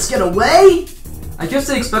just let us get away? I guess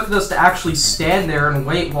they expected us to actually stand there and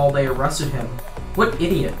wait while they arrested him. What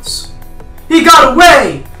idiots. He got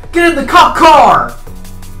away! Get in the cop car!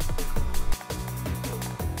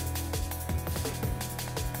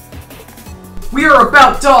 We are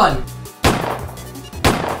about done!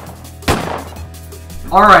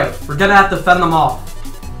 Alright, we're gonna have to fend them off.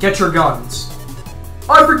 Get your guns.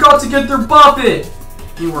 I forgot to get their bop it!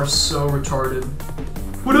 You are so retarded.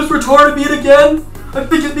 What does retarded mean again? I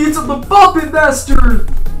think it means I'm the bop it master!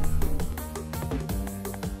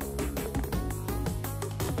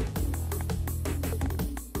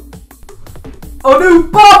 A new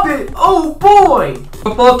bop it! Oh boy!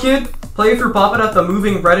 Football kid, play for bop it at the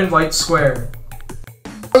moving red and white square.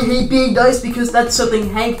 I hate being nice because that's something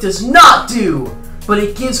Hank does not do, but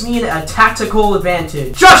it gives me a tactical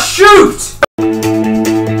advantage. Just shoot!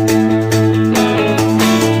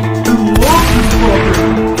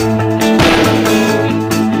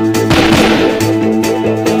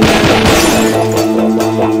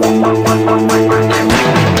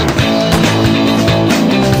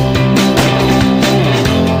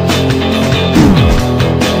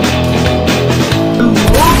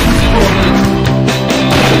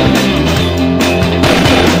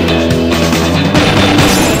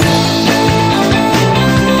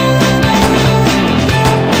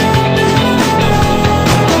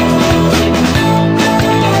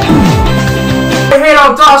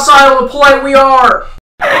 How docile and polite we are!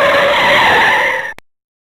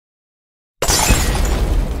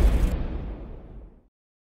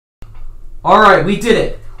 Alright, we did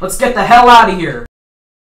it. Let's get the hell out of here.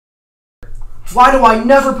 Why do I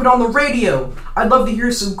never put on the radio? I'd love to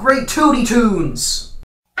hear some great Tootie Tunes.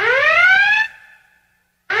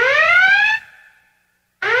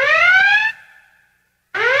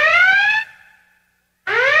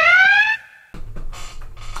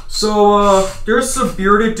 So, there's some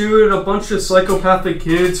bearded dude and a bunch of psychopathic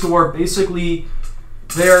kids who are basically,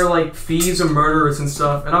 they're like thieves and murderers and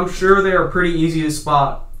stuff, and I'm sure they are pretty easy to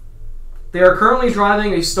spot. They are currently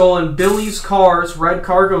driving a stolen Billy's Cars red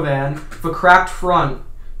cargo van with a cracked front,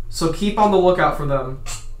 so keep on the lookout for them.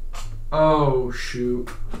 Oh,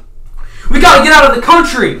 shoot. We gotta get out of the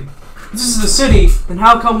country! If this is the city, then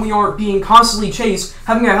how come we aren't being constantly chased,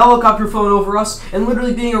 having a helicopter flown over us, and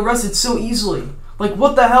literally being arrested so easily? Like,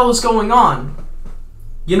 what the hell is going on?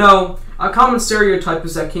 You know, a common stereotype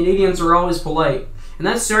is that Canadians are always polite, and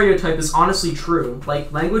that stereotype is honestly true.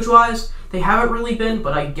 Like, language-wise, they haven't really been,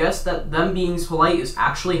 but I guess that them being polite is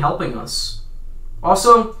actually helping us.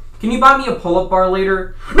 Also, can you buy me a pull-up bar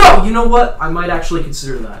later? No, you know what? I might actually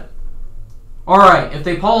consider that. Alright, if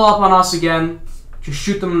they pull up on us again, just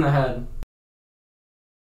shoot them in the head.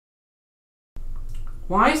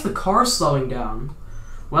 Why is the car slowing down?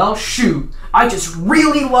 Well, shoot, I just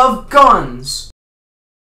really love guns!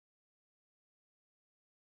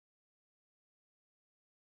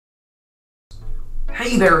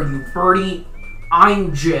 Hey there, you birdie.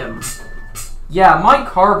 I'm Jim. Yeah, my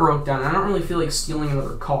car broke down and I don't really feel like stealing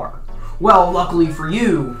another car. Well, luckily for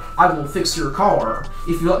you, I will fix your car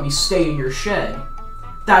if you let me stay in your shed.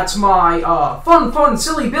 That's my, fun,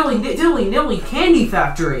 silly Billy, dilly, nilly candy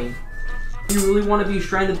factory. You really want to be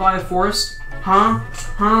stranded by a forest? Huh?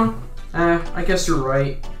 I guess you're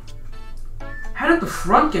right. How did the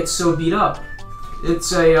front get so beat up?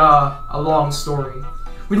 It's a long story.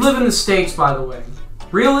 We live in the States, by the way.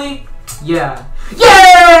 Really? Yeah.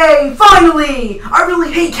 Yay! Finally! I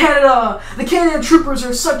really hate Canada! The Canada troopers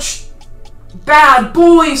are such bad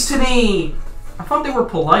boys to me! I thought they were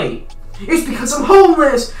polite. It's because I'm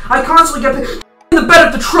homeless! I constantly get in the bed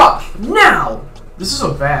of the truck! Now! This is a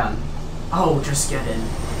van. Oh, just get in.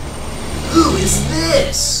 Who is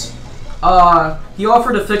this? He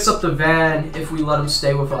offered to fix up the van if we let him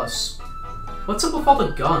stay with us. What's up with all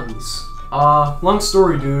the guns? Long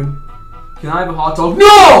story, dude. Can I have a hot dog?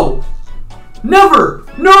 No! Never!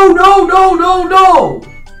 No, no, no, no, no!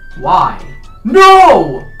 Why?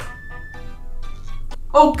 No!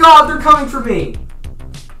 Oh god, they're coming for me!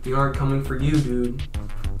 They aren't coming for you, dude.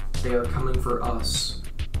 They are coming for us.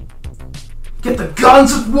 Get the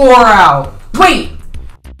guns of war out! Wait!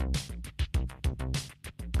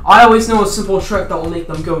 I always know a simple trick that will make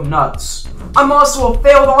them go nuts. I'm also a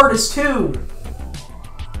failed artist, too!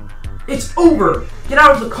 It's over! Get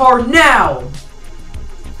out of the car now!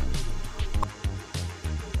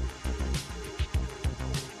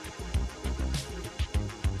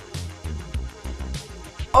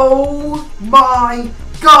 Oh my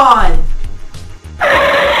god!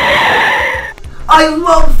 I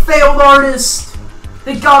love failed artists!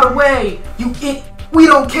 They got away! We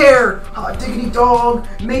don't care! Hot diggity dog,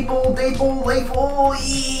 maple,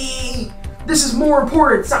 eee! This is more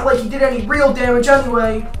important, it's not like he did any real damage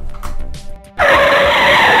anyway.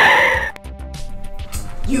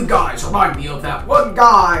 You guys remind me of that one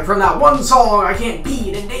guy from that one song I Can't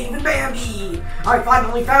Beat in Dave and Bambi! I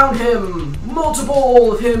finally found him!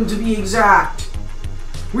 Multiple of him to be exact!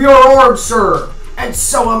 We are armed, sir! And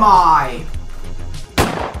so am I!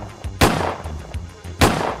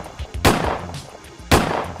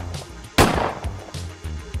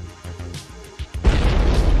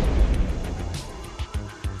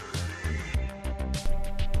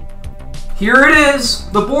 Here it is!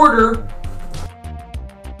 The border!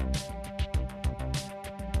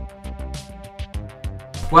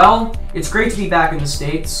 Well, it's great to be back in the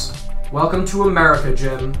States. Welcome to America,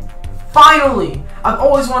 Jim. Finally! I've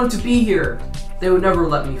always wanted to be here. They would never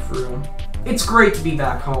let me through. It's great to be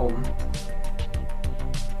back home.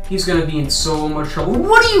 He's gonna be in so much trouble.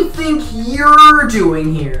 What do you think you're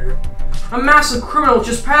doing here? A massive criminal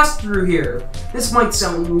just passed through here. This might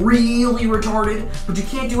sound really retarded, but you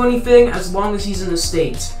can't do anything as long as he's in the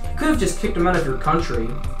States. You could have just kicked him out of your country.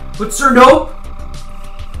 But sir, no!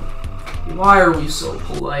 Why are we so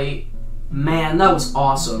polite? Man, that was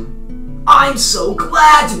awesome. I'm so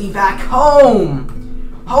glad to be back home!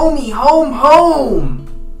 Homie, home, home!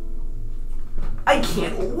 I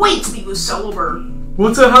can't wait to be with Celeber!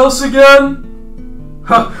 What's a house again?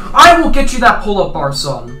 Huh, I will get you that pull-up bar,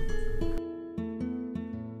 son.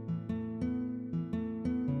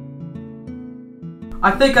 I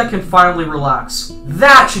think I can finally relax.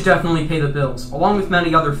 That should definitely pay the bills, along with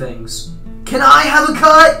many other things. Can I have a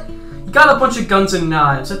cut? You got a bunch of guns and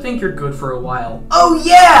knives. I think you're good for a while. Oh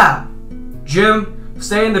yeah! Jim,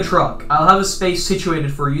 stay in the truck. I'll have a space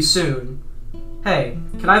situated for you soon. Hey,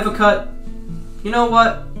 can I have a cut? You know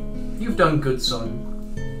what? You've done good, son.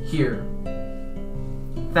 Here.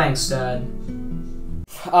 Thanks, Dad.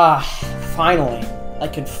 Finally. I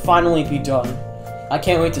can finally be done. I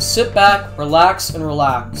can't wait to sit back, relax, and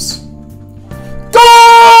relax.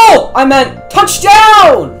 Goal! I meant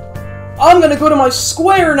touchdown! I'm gonna go to my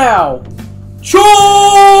square now! Charge!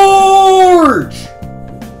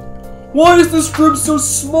 Why is this room so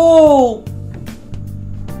small?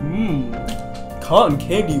 Cotton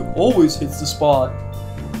candy always hits the spot.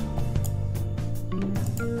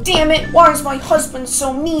 Damn it, why is my husband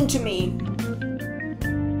so mean to me?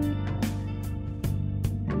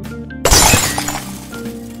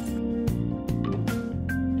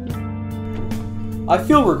 I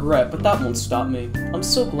feel regret, but that won't stop me. I'm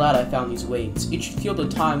so glad I found these weights. It should fill the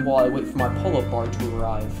time while I wait for my pull-up bar to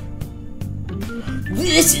arrive.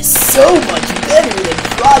 This is so much better than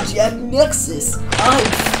Project Nexus! I'm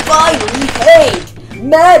finally paid!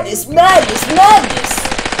 Madness, madness, madness!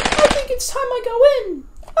 I think it's time I go in!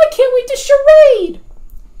 I can't wait to charade!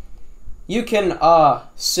 You can,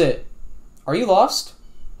 sit. Are you lost?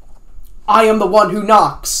 I am the one who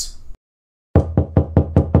knocks!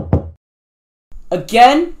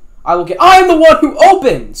 Again? I am the one who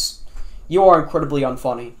opens! You are incredibly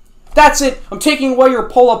unfunny. That's it! I'm taking away your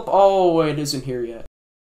pull-up. Oh, it isn't here yet.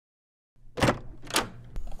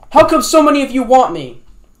 How come so many of you want me?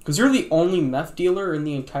 Because you're the only meth dealer in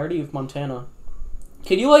the entirety of Montana.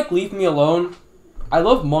 Can you, leave me alone? I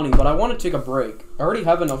love money, but I want to take a break. I already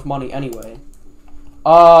have enough money anyway.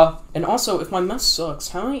 And also, if my meth sucks,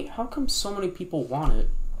 how come so many people want it?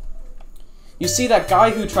 You see, that guy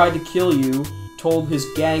who tried to kill you told his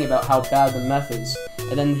gang about how bad the meth is,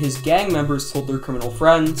 and then his gang members told their criminal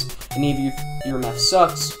friends, and if your meth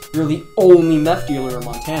sucks, you're the only meth dealer in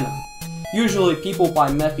Montana. Usually people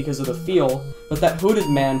buy meth because of the feel, but that hooded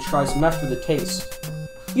man tries meth for the taste.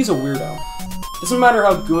 He's a weirdo. Doesn't matter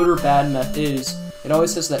how good or bad meth is, it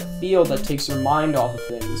always has that feel that takes your mind off of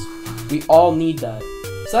things. We all need that.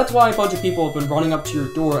 So that's why a bunch of people have been running up to your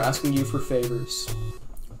door asking you for favors.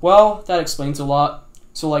 Well, that explains a lot.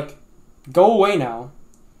 So, like, go away now.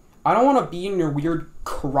 I don't want to be in your weird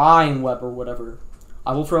crime web or whatever.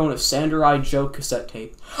 I will throw in a Samurai Joe cassette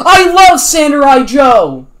tape. I love Samurai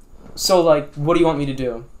Joe! So, like, what do you want me to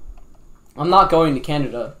do? I'm not going to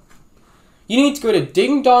Canada. You need to go to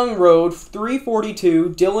Ding Dong Road,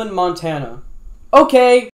 342, Dillon, Montana.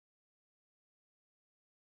 Okay.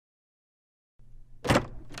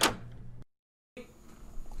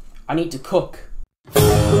 I need to cook.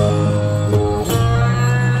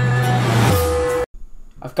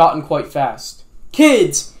 I've gotten quite fast.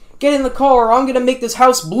 Kids, get in the car or I'm gonna make this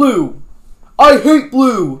house blue. I hate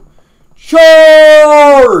blue.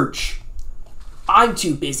 Charge! I'm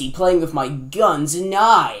too busy playing with my guns and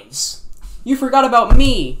knives. You forgot about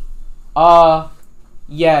me.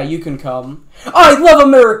 Yeah, you can come. I love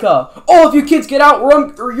America! All of you kids get out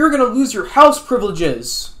or you're gonna lose your house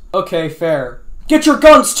privileges. Okay, fair. Get your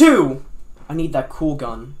guns too! I need that cool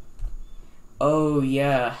gun. Oh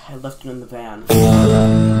yeah, I left it in the van.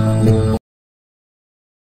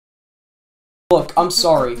 Look, I'm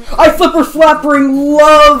sorry. I flipper-flappering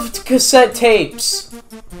loved cassette tapes!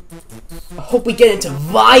 I hope we get into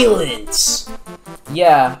violence!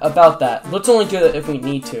 Yeah, about that. Let's only do that if we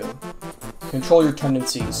need to. Control your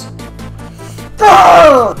tendencies.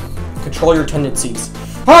 Control your tendencies.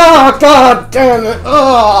 Ah, god damn it!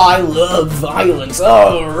 Oh, I love violence.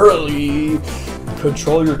 Oh, really?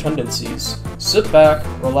 Control your tendencies. Sit back,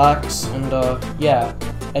 relax, and, yeah.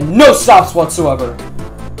 And no stops whatsoever!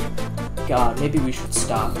 God, maybe we should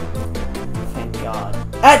stop. Thank God.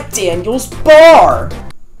 At Daniel's bar!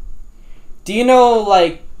 Do you know,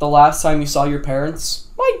 like, the last time you saw your parents?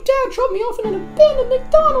 My dad dropped me off in an abandoned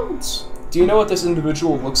McDonald's! Do you know what this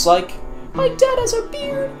individual looks like? My dad has a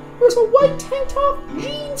beard, wears a white tank top,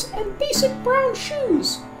 jeans, and basic brown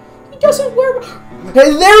shoes. He doesn't wear...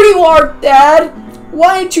 Hey, there you are, Dad!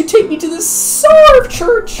 Why didn't you take me to the Sarv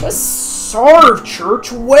Church? A Sarv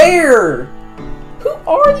Church? Where? Who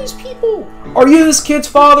are these people? Are you this kid's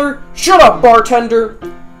father? Shut up, bartender!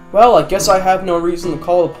 Well, I guess I have no reason to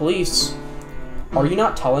call the police. Are you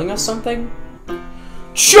not telling us something?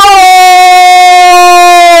 Charge!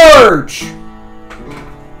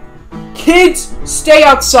 Kids, stay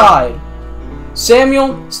outside!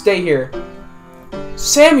 Samuel, stay here.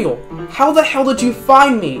 Samuel, how the hell did you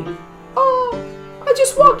find me? I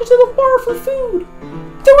just walked into the bar for food.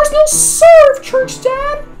 There was no Sarv Church,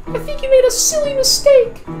 Dad! I think you made a silly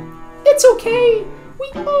mistake. It's okay.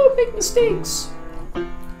 We all make mistakes.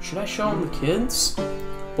 Should I show them the kids?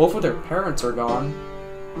 Both of their parents are gone.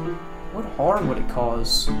 What harm would it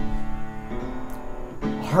cause?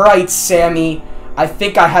 Alright, Sammy. I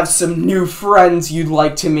think I have some new friends you'd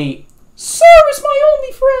like to meet. Sarv is my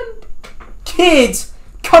only friend. Kids,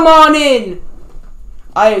 come on in.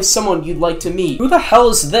 I have someone you'd like to meet. Who the hell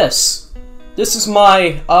is this? This is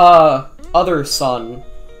my, other son.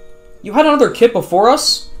 You had another kid before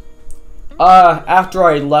us? After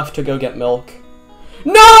I left to go get milk.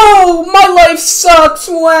 No! My life sucks!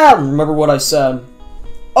 Wow! Remember what I said.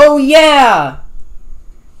 Oh yeah!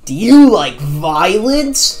 Do you like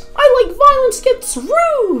violence? I like violence gets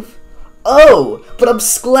roof! Oh, but I'm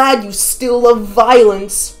glad you still love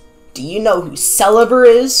violence. Do you know who Sulliver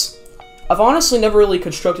is? I've honestly never really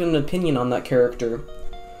constructed an opinion on that character.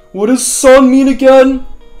 What does son mean again?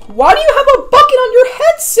 Why do you have a bucket on your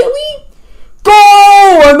head, silly? Go!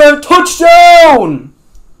 I meant touchdown!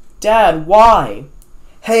 Dad, why?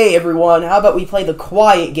 Hey everyone, how about we play the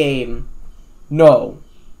quiet game? No.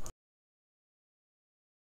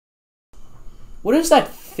 What is that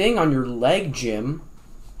thing on your leg, Jim?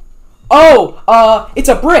 Oh, it's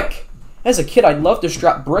a brick! As a kid, I'd love to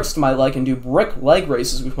strap bricks to my leg and do brick leg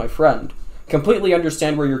races with my friend. Completely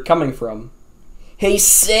understand where you're coming from. Hey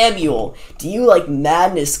Samuel, do you like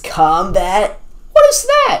Madness Combat? What is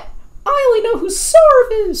that? I only know who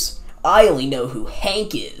Sarv is. I only know who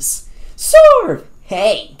Hank is. Sarv!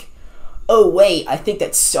 Hank! Oh wait, I think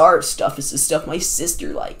that Sarv stuff is the stuff my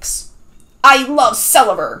sister likes. I love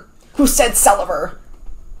Sulliver! Who said Sulliver?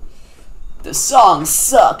 The song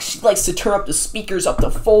sucks. She likes to turn up the speakers up to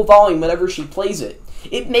full volume whenever she plays it.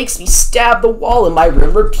 It makes me stab the wall in my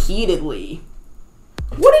room repeatedly.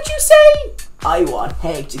 What did you say? I want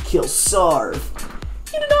Hank to kill Sarv.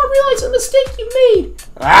 You did not realize the mistake you made.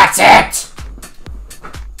 That's it!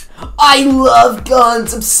 I love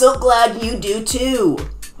guns. I'm so glad you do too.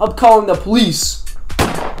 I'm calling the police.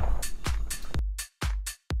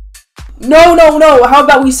 No, no, no! How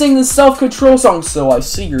about we sing this self-control song? So I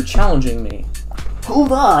see you're challenging me.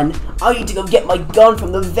 Hold on. I need to go get my gun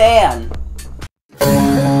from the van.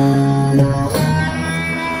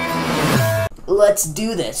 Let's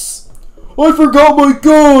do this. I forgot my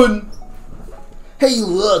gun! Hey,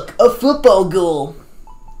 look, a football goal.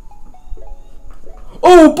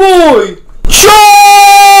 Oh boy!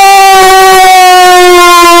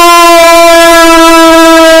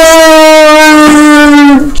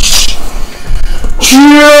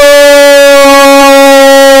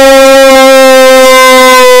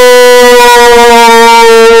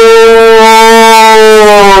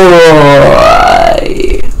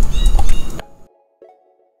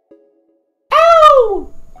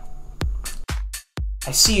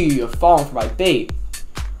 I see you've fallen for my bait.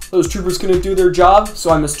 Those troopers couldn't do their job, so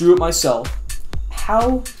I must do it myself.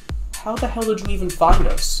 How the hell did you even find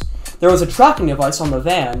us? There was a tracking device on the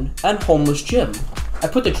van, and homeless Jim. I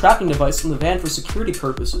put the tracking device in the van for security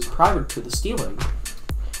purposes prior to the stealing.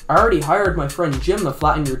 I already hired my friend Jim to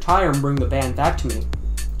flatten your tire and bring the van back to me.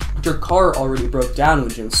 But your car already broke down when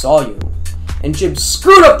Jim saw you. And Jim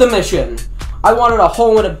screwed up the mission! I wanted a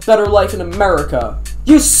home and a better life in America.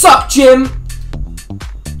 You suck, Jim!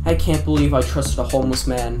 I can't believe I trusted a homeless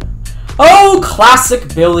man. Oh,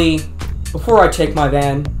 classic Billy! Before I take my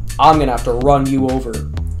van, I'm gonna have to run you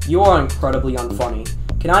over. You are incredibly unfunny.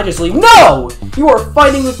 Can I just leave? No! You are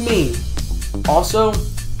fighting with me! Also,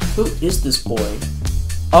 who is this boy?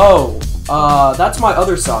 Oh, that's my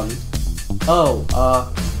other son. Oh,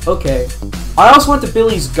 okay. I also went to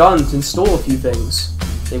Billy's guns and stole a few things.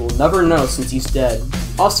 They will never know since he's dead.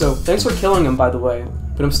 Also, thanks for killing him, by the way,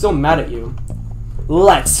 but I'm still mad at you.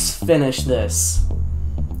 Let's finish this.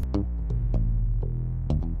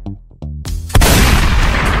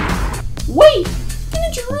 Wait!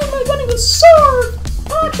 Didn't you ruin my running with sword?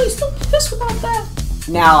 I'm actually still pissed without that.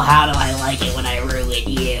 Now how do I like it when I ruin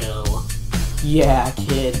you? Yeah,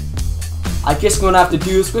 kid. I guess I'm gonna have to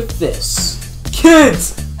do this with this.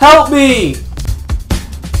 Kids, help me!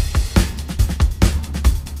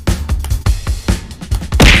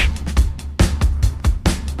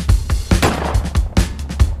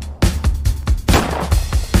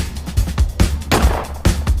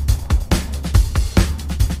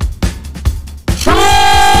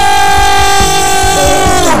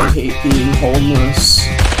 I hate being homeless.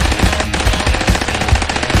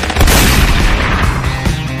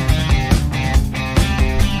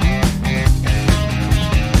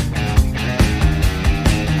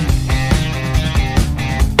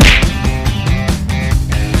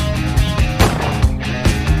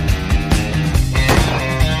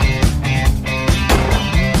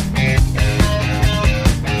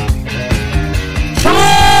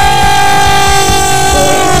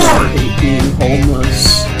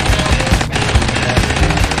 Homeless.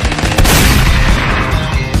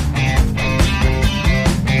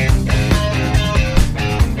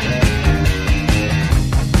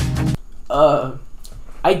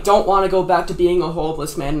 I don't want to go back to being a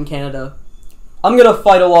homeless man in Canada. I'm gonna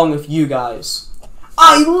fight along with you guys.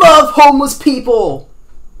 I love homeless people!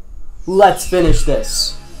 Let's finish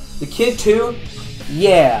this. The kid too?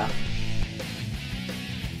 Yeah.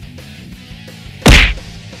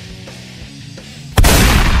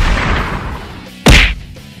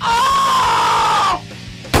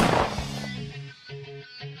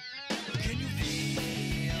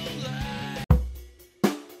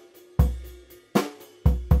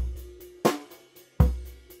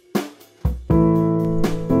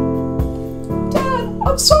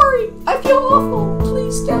 I'm sorry. I feel awful.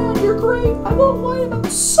 Please, Dad, you're great. I won't whine about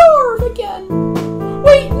starve again.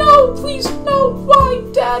 Wait, no, please, no. Why,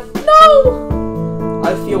 Dad? No!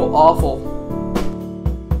 I feel awful.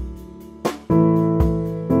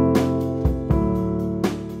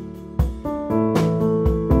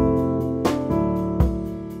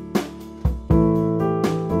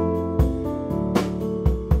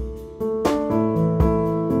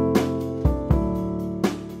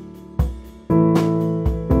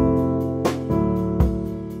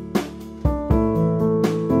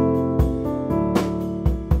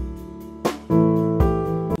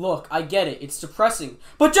 Look, I get it, it's depressing,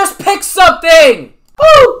 but just pick something!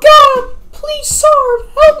 Oh God! Please, Sarv,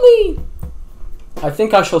 help me! I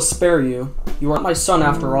think I shall spare you. You are my son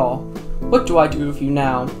after all. What do I do with you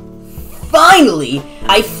now? Finally!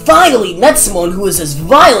 I finally met someone who is as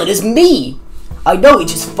violent as me! I know we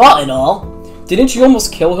just fought and all. Didn't you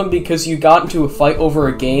almost kill him because you got into a fight over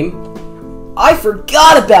a game? I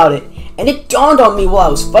forgot about it! And it dawned on me while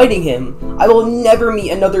I was fighting him. I will never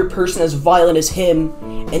meet another person as violent as him.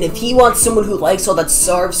 And if he wants someone who likes all that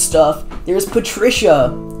Sarv stuff, there's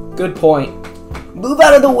Patricia. Good point. Move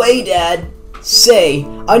out of the way, Dad. Say,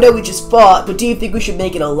 I know we just fought, but do you think we should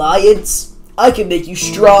make an alliance? I can make you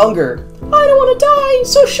stronger. I don't want to die,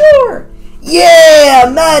 so sure. Yeah,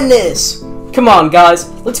 madness. Come on, guys,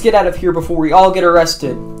 let's get out of here before we all get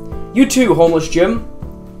arrested. You too, homeless Jim.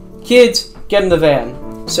 Kids, get in the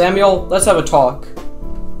van. Samuel, let's have a talk.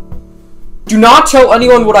 Do not tell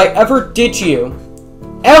anyone what I ever did to you.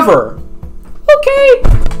 Ever. Okay.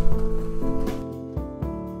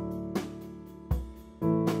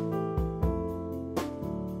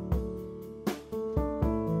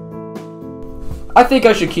 I think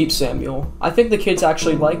I should keep Samuel. I think the kids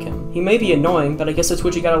actually like him. He may be annoying, but I guess that's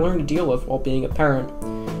what you gotta learn to deal with while being a parent.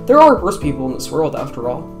 There are worse people in this world, after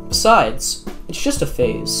all. Besides, it's just a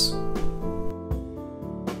phase.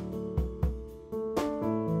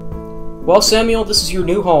 Well, Samuel, this is your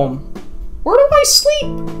new home. Where do I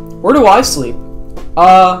sleep? Where do I sleep?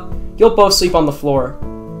 You'll both sleep on the floor.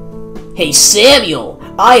 Hey, Samuel,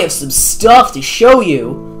 I have some stuff to show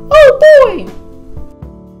you. Oh, boy!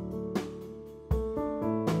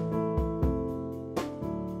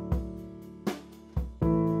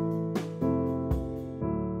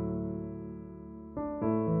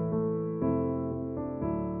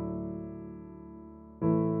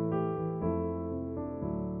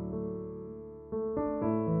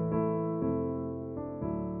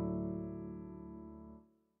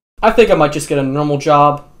 I think I might just get a normal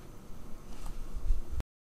job.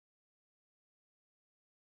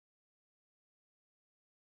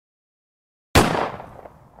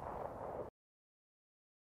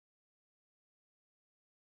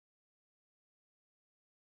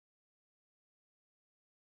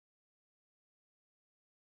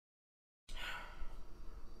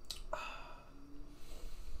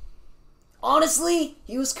 Honestly,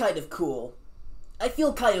 he was kind of cool. I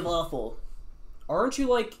feel kind of awful. Aren't you,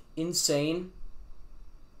 like, insane?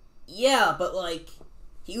 Yeah, but, like,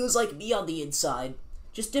 he was like me on the inside.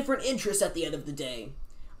 Just different interests at the end of the day.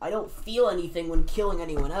 I don't feel anything when killing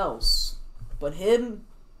anyone else. But him,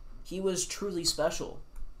 he was truly special.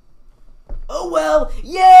 Oh well,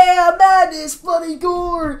 yeah, madness, bloody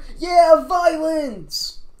gore, yeah,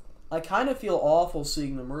 violence! I kind of feel awful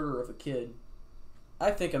seeing the murder of a kid.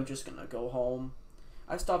 I think I'm just gonna go home.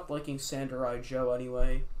 I stopped liking Samurai Joe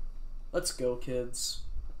anyway. Let's go, kids.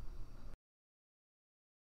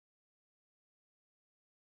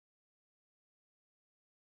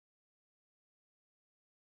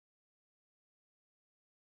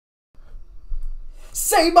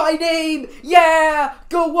 Say my name! Yeah!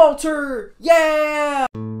 Go Walter! Yeah!